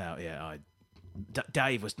 yeah. No, yeah.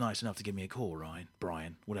 Dave was nice enough to give me a call, Ryan.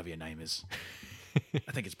 Brian, whatever your name is.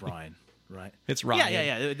 I think it's Brian, right? It's Ryan.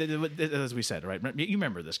 Yeah. As we said, right? You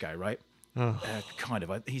remember this guy, right? Oh. Kind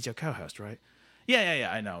of. He's your co-host, right?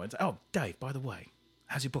 Yeah. I know. Dave, by the way,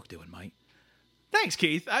 how's your book doing, mate? Thanks,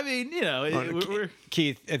 Keith. I mean,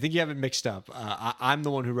 Keith, I think you have it mixed up. I'm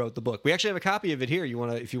the one who wrote the book. We actually have a copy of it here.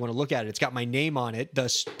 If you want to look at it, it's got my name on it,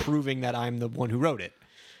 thus proving that I'm the one who wrote it.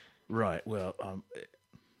 Right. Well, all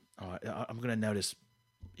right, I'm going to notice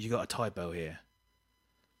you got a typo here.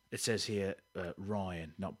 It says here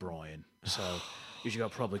Ryan, not Brian. So you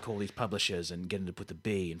should probably call these publishers and get them to put the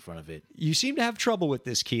B in front of it. You seem to have trouble with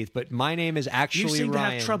this, Keith, but my name is actually Ryan. You seem to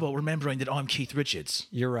have trouble remembering that I'm Keith Richards.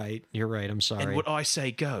 You're right. I'm sorry. And what I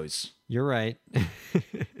say goes. You're right.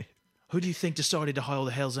 Who do you think decided to hire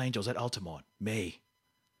the Hells Angels at Altamont? Me.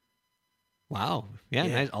 Wow. Yeah.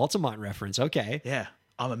 Nice Altamont reference. Okay. Yeah.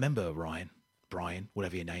 I'm a member, Ryan. Brian,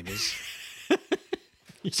 whatever your name is.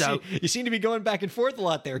 You seem to be going back and forth a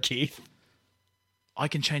lot there, Keith. I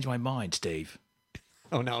can change my mind, Steve.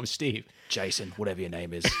 Oh, no, I'm Steve. Jason, whatever your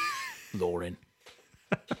name is. Lauren.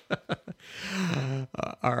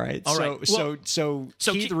 All right. So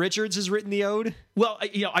Keith Ke- Richards has written the ode? Well,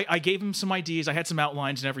 I gave him some ideas. I had some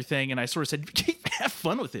outlines and everything, and I sort of said, Keith, have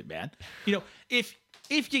fun with it, man. If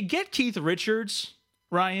you get Keith Richards,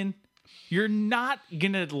 Ryan, you're not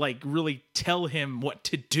going to, really tell him what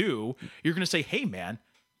to do. You're going to say, hey, man,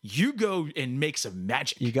 you go and make some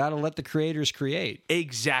magic. You got to let the creators create.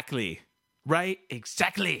 Exactly. Right?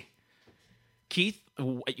 Exactly. Keith,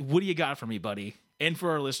 what do you got for me, buddy? And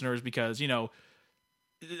for our listeners, because,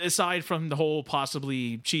 aside from the whole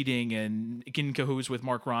possibly cheating and in cahoots with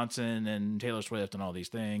Mark Ronson and Taylor Swift and all these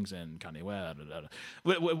things and Kanye West,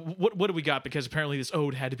 what do we got? Because apparently this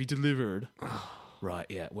ode had to be delivered. Right,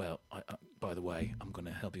 yeah. Well, by the way, I'm going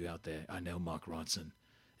to help you out there. I know Mark Ronson,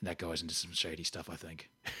 and that guy's into some shady stuff, I think.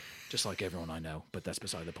 Just like everyone I know, but that's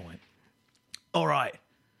beside the point. All right.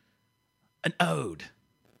 An ode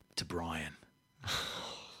to Brian.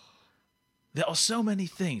 There are so many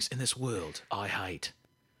things in this world I hate.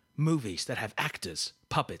 Movies that have actors,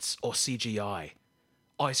 puppets, or CGI.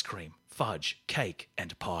 Ice cream, fudge, cake,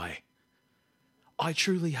 and pie. I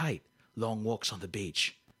truly hate long walks on the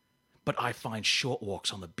beach, but I find short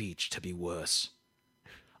walks on the beach to be worse.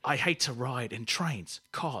 I hate to ride in trains,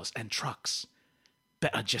 cars, and trucks.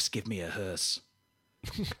 Better just give me a hearse.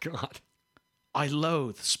 God. I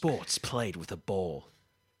loathe sports played with a ball,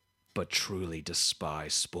 but truly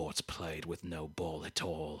despise sports played with no ball at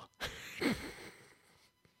all.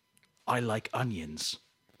 I like onions.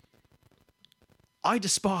 I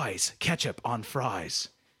despise ketchup on fries,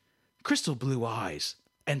 crystal blue eyes,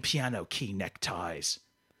 and piano key neckties.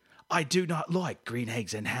 I do not like green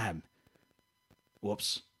eggs and ham.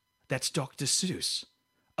 Whoops, that's Dr. Seuss,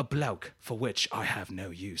 a bloke for which I have no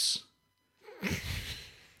use.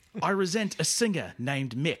 I resent a singer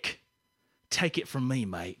named Mick. Take it from me,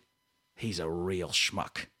 mate. He's a real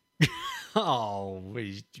schmuck. Oh,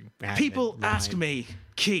 People ask me,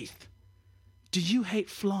 Keith, do you hate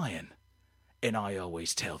flying? And I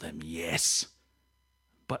always tell them yes.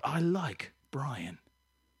 But I like Brian.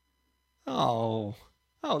 Oh,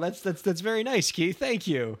 that's very nice, Keith. Thank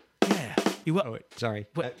you. Yeah. Oh, wait, sorry.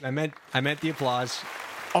 What? I meant the applause.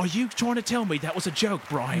 Are you trying to tell me that was a joke,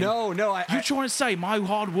 Brian? No. You trying to say my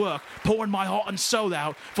hard work, pouring my heart and soul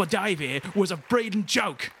out for Dave here, was a brazen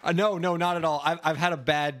joke? No, not at all. I've had a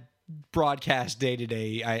bad broadcast day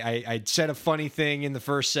today. I said a funny thing in the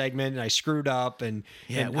first segment, and I screwed up, and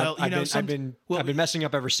I've been messing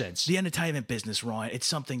up ever since. The entertainment business, Ryan, it's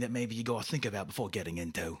something that maybe you got to think about before getting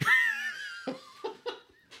into.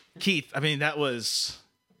 Keith, I mean,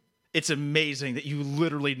 it's amazing that you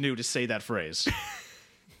literally knew to say that phrase.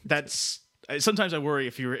 Sometimes I worry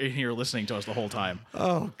if you're in here listening to us the whole time.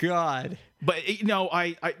 Oh God. But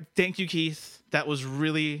I thank you, Keith. That was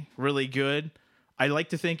really, really good. I like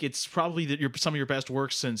to think it's probably some of your best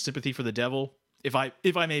work since Sympathy for the Devil, if I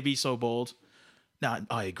may be so bold. No,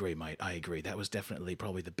 I agree, mate. I agree. That was definitely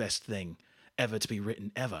probably the best thing ever to be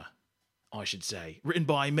written ever, I should say. Written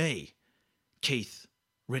by me, Keith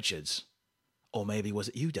Richards. Or maybe was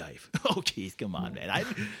it you, Dave? Oh, Keith, come on, man.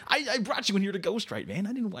 I brought you in here to ghostwrite, man.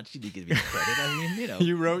 I didn't want you to give me the credit. I mean,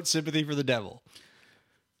 You wrote Sympathy for the Devil.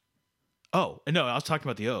 Oh, no, I was talking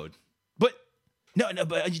about the ode. But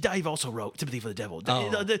but Dave also wrote Sympathy for the Devil.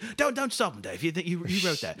 Oh. Don't stop him, Dave. You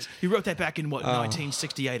wrote that. You wrote that back in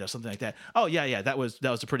 1968 or something like that. Oh yeah. That was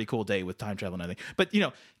a pretty cool day with time travel and everything. But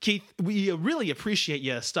Keith, we really appreciate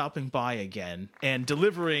you stopping by again and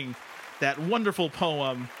delivering that wonderful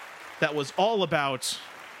poem that was all about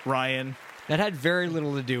Ryan. That had very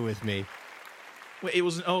little to do with me. It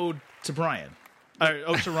was an ode to Brian.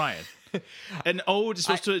 Ode to Ryan. An ode is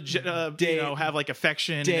supposed to Dave, have like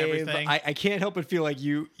affection Dave, and everything. I can't help but feel like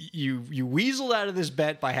you weaseled out of this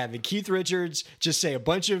bet by having Keith Richards just say a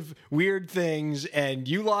bunch of weird things, and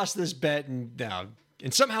you lost this bet, and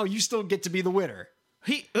somehow you still get to be the winner.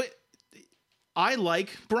 I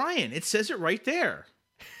like Brian. It says it right there.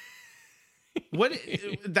 What?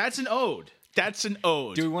 That's an ode. That's an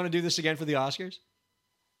ode. Do we want to do this again for the Oscars?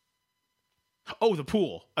 Oh, the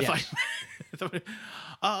pool. Yeah.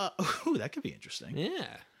 That could be interesting. Yeah.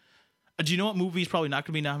 Do you know what movie is probably not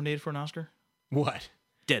going to be nominated for an Oscar? What?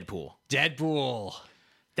 Deadpool.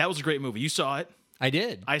 That was a great movie. You saw it. I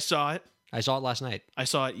did. I saw it. I saw it last night. I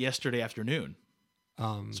saw it yesterday afternoon.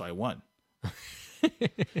 So I won.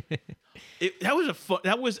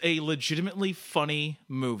 That was a legitimately funny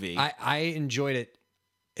movie. I enjoyed it.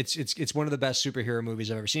 It's one of the best superhero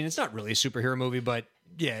movies I've ever seen. It's not really a superhero movie, but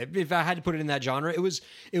yeah, if I had to put it in that genre, it was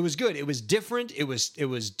good. It was different. It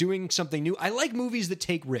was doing something new. I like movies that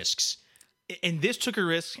take risks. And this took a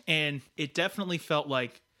risk, and it definitely felt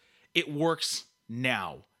like it works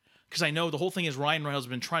now. because I know the whole thing is Ryan Reynolds has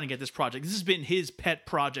been trying to get this project. This has been his pet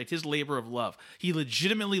project, his labor of love. He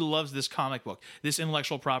legitimately loves this comic book, this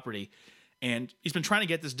intellectual property, and he's been trying to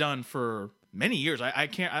get this done for many years.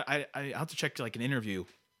 I have to check like an interview.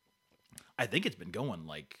 I think it's been going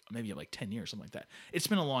like maybe like 10 years, something like that. It's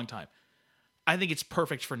been a long time. I think it's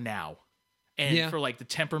perfect for now. And for like the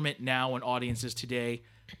temperament now and audiences today,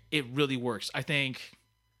 it really works. I think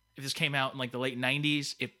if this came out in like the late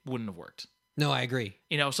 90s, it wouldn't have worked. No, I agree.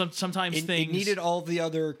 You know, sometimes it things... It needed all the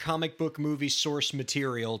other comic book movie source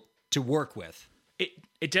material to work with.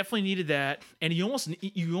 It definitely needed that. And you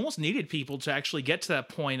almost needed people to actually get to that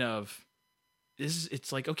point of,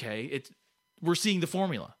 it's like, okay, we're seeing the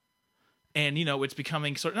formula. And, you know, it's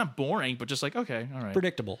becoming sort of not boring, but just like, okay, all right.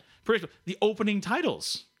 Predictable. The opening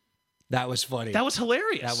titles. That was funny. That was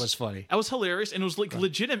hilarious. That was funny. That was hilarious, and it was like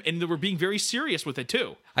legitimate, and they were being very serious with it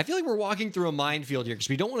too. I feel like we're walking through a minefield here because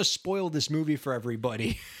we don't want to spoil this movie for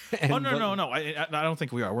everybody. No. I don't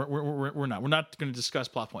think we are. We're not. We're not going to discuss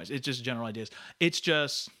plot points. It's just general ideas. It's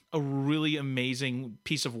just a really amazing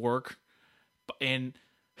piece of work, and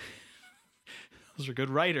those are good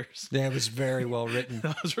writers. Yeah, it was very well written.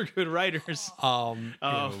 Those were good writers. And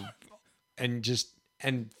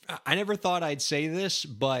I never thought I'd say this,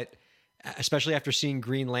 but especially after seeing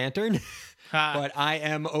Green Lantern, but I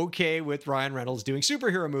am okay with Ryan Reynolds doing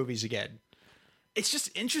superhero movies again. It's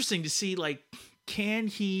just interesting to see, like, can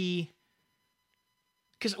he?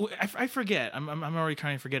 Because I forget. I'm already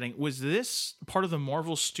kind of forgetting. Was this part of the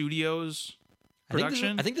Marvel Studios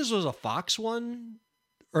production? I think this was a Fox one.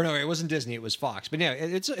 Or no, it wasn't Disney. It was Fox. But yeah,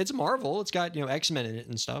 it's Marvel. It's got, you know, X-Men in it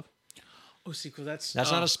and stuff. Oh, see, cool. That's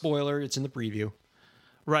not a spoiler. It's in the preview.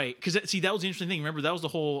 Right. Because, see, that was the interesting thing. Remember, that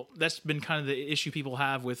was that's been kind of the issue people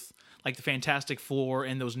have with, like, the Fantastic Four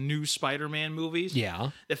and those new Spider-Man movies.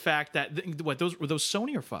 Yeah. The fact that, were those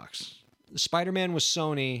Sony or Fox? Spider-Man was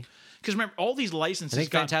Sony. Because remember, all these licenses I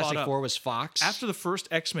think Fantastic Four was Fox. After the first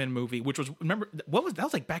X-Men movie, which was, remember, that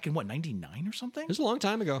was like back in, 99 or something? It was a long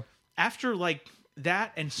time ago. After, like,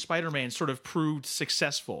 that and Spider-Man sort of proved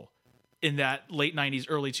successful in that late 90s,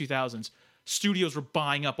 early 2000s, studios were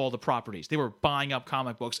buying up all the properties. They were buying up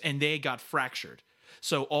comic books, and they got fractured.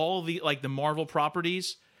 So all the Marvel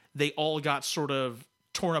properties, they all got sort of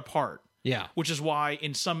torn apart. Yeah. Which is why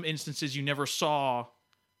in some instances you never saw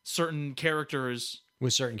certain characters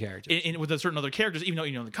with certain characters. With certain other characters, even though,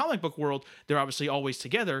 you know, in the comic book world, they're obviously always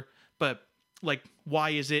together, but like, why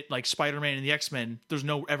is it like Spider-Man and the X-Men, there's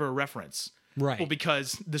no ever reference? Right. Well,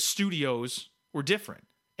 because the studios were different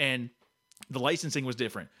and the licensing was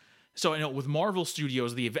different. So I know with Marvel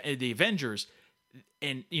Studios, the Avengers,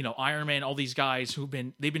 and, you know, Iron Man, all these guys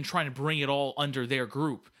they've been trying to bring it all under their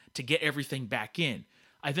group to get everything back in.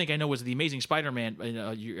 I think I know was the Amazing Spider-Man.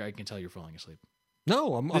 I can tell you're falling asleep.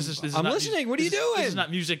 No, I'm listening. What are you doing? This is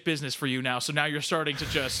not music business for you now. So now you're starting to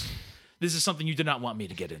just. This is something you did not want me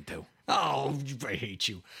to get into. Oh, I hate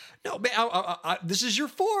you. No, man, this is your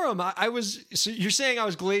forum. So you're saying I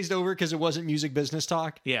was glazed over because it wasn't music business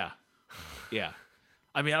talk? Yeah.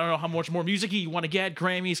 I mean, I don't know how much more music you want to get.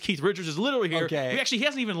 Grammys, Keith Richards is literally here. Okay. He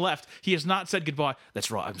hasn't even left. He has not said goodbye.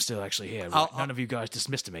 That's right. I'm still actually here. Right? None of you guys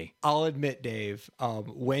dismissed me. I'll admit, Dave,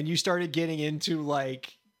 when you started getting into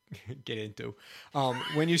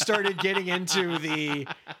when you started getting into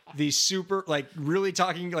the super, like, really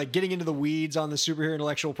talking, like, getting into the weeds on the superhero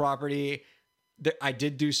intellectual property, I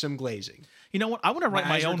did do some glazing. You know what? I want to write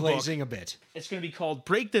my own glazing book. A bit. It's going to be called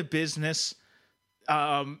Break the Business.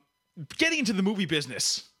 Getting into the movie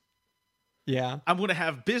business. Yeah. I'm going to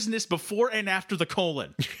have business before and after the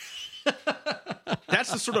colon.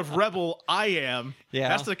 That's the sort of rebel I am. Yeah.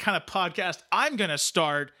 That's the kind of podcast I'm going to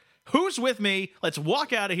start. Who's with me? Let's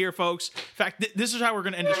walk out of here, folks. In fact, this is how we're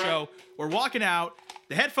going to end the show. We're walking out.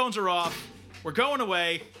 The headphones are off. We're going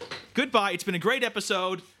away. Goodbye. It's been a great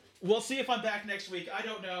episode. We'll see if I'm back next week. I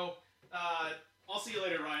don't know. I'll see you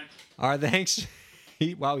later, Ryan. All right, thanks.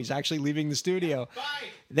 Wow, he's actually leaving the studio. Bye.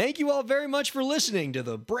 Thank you all very much for listening to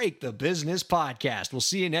the Break the Business podcast. We'll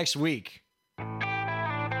see you next week.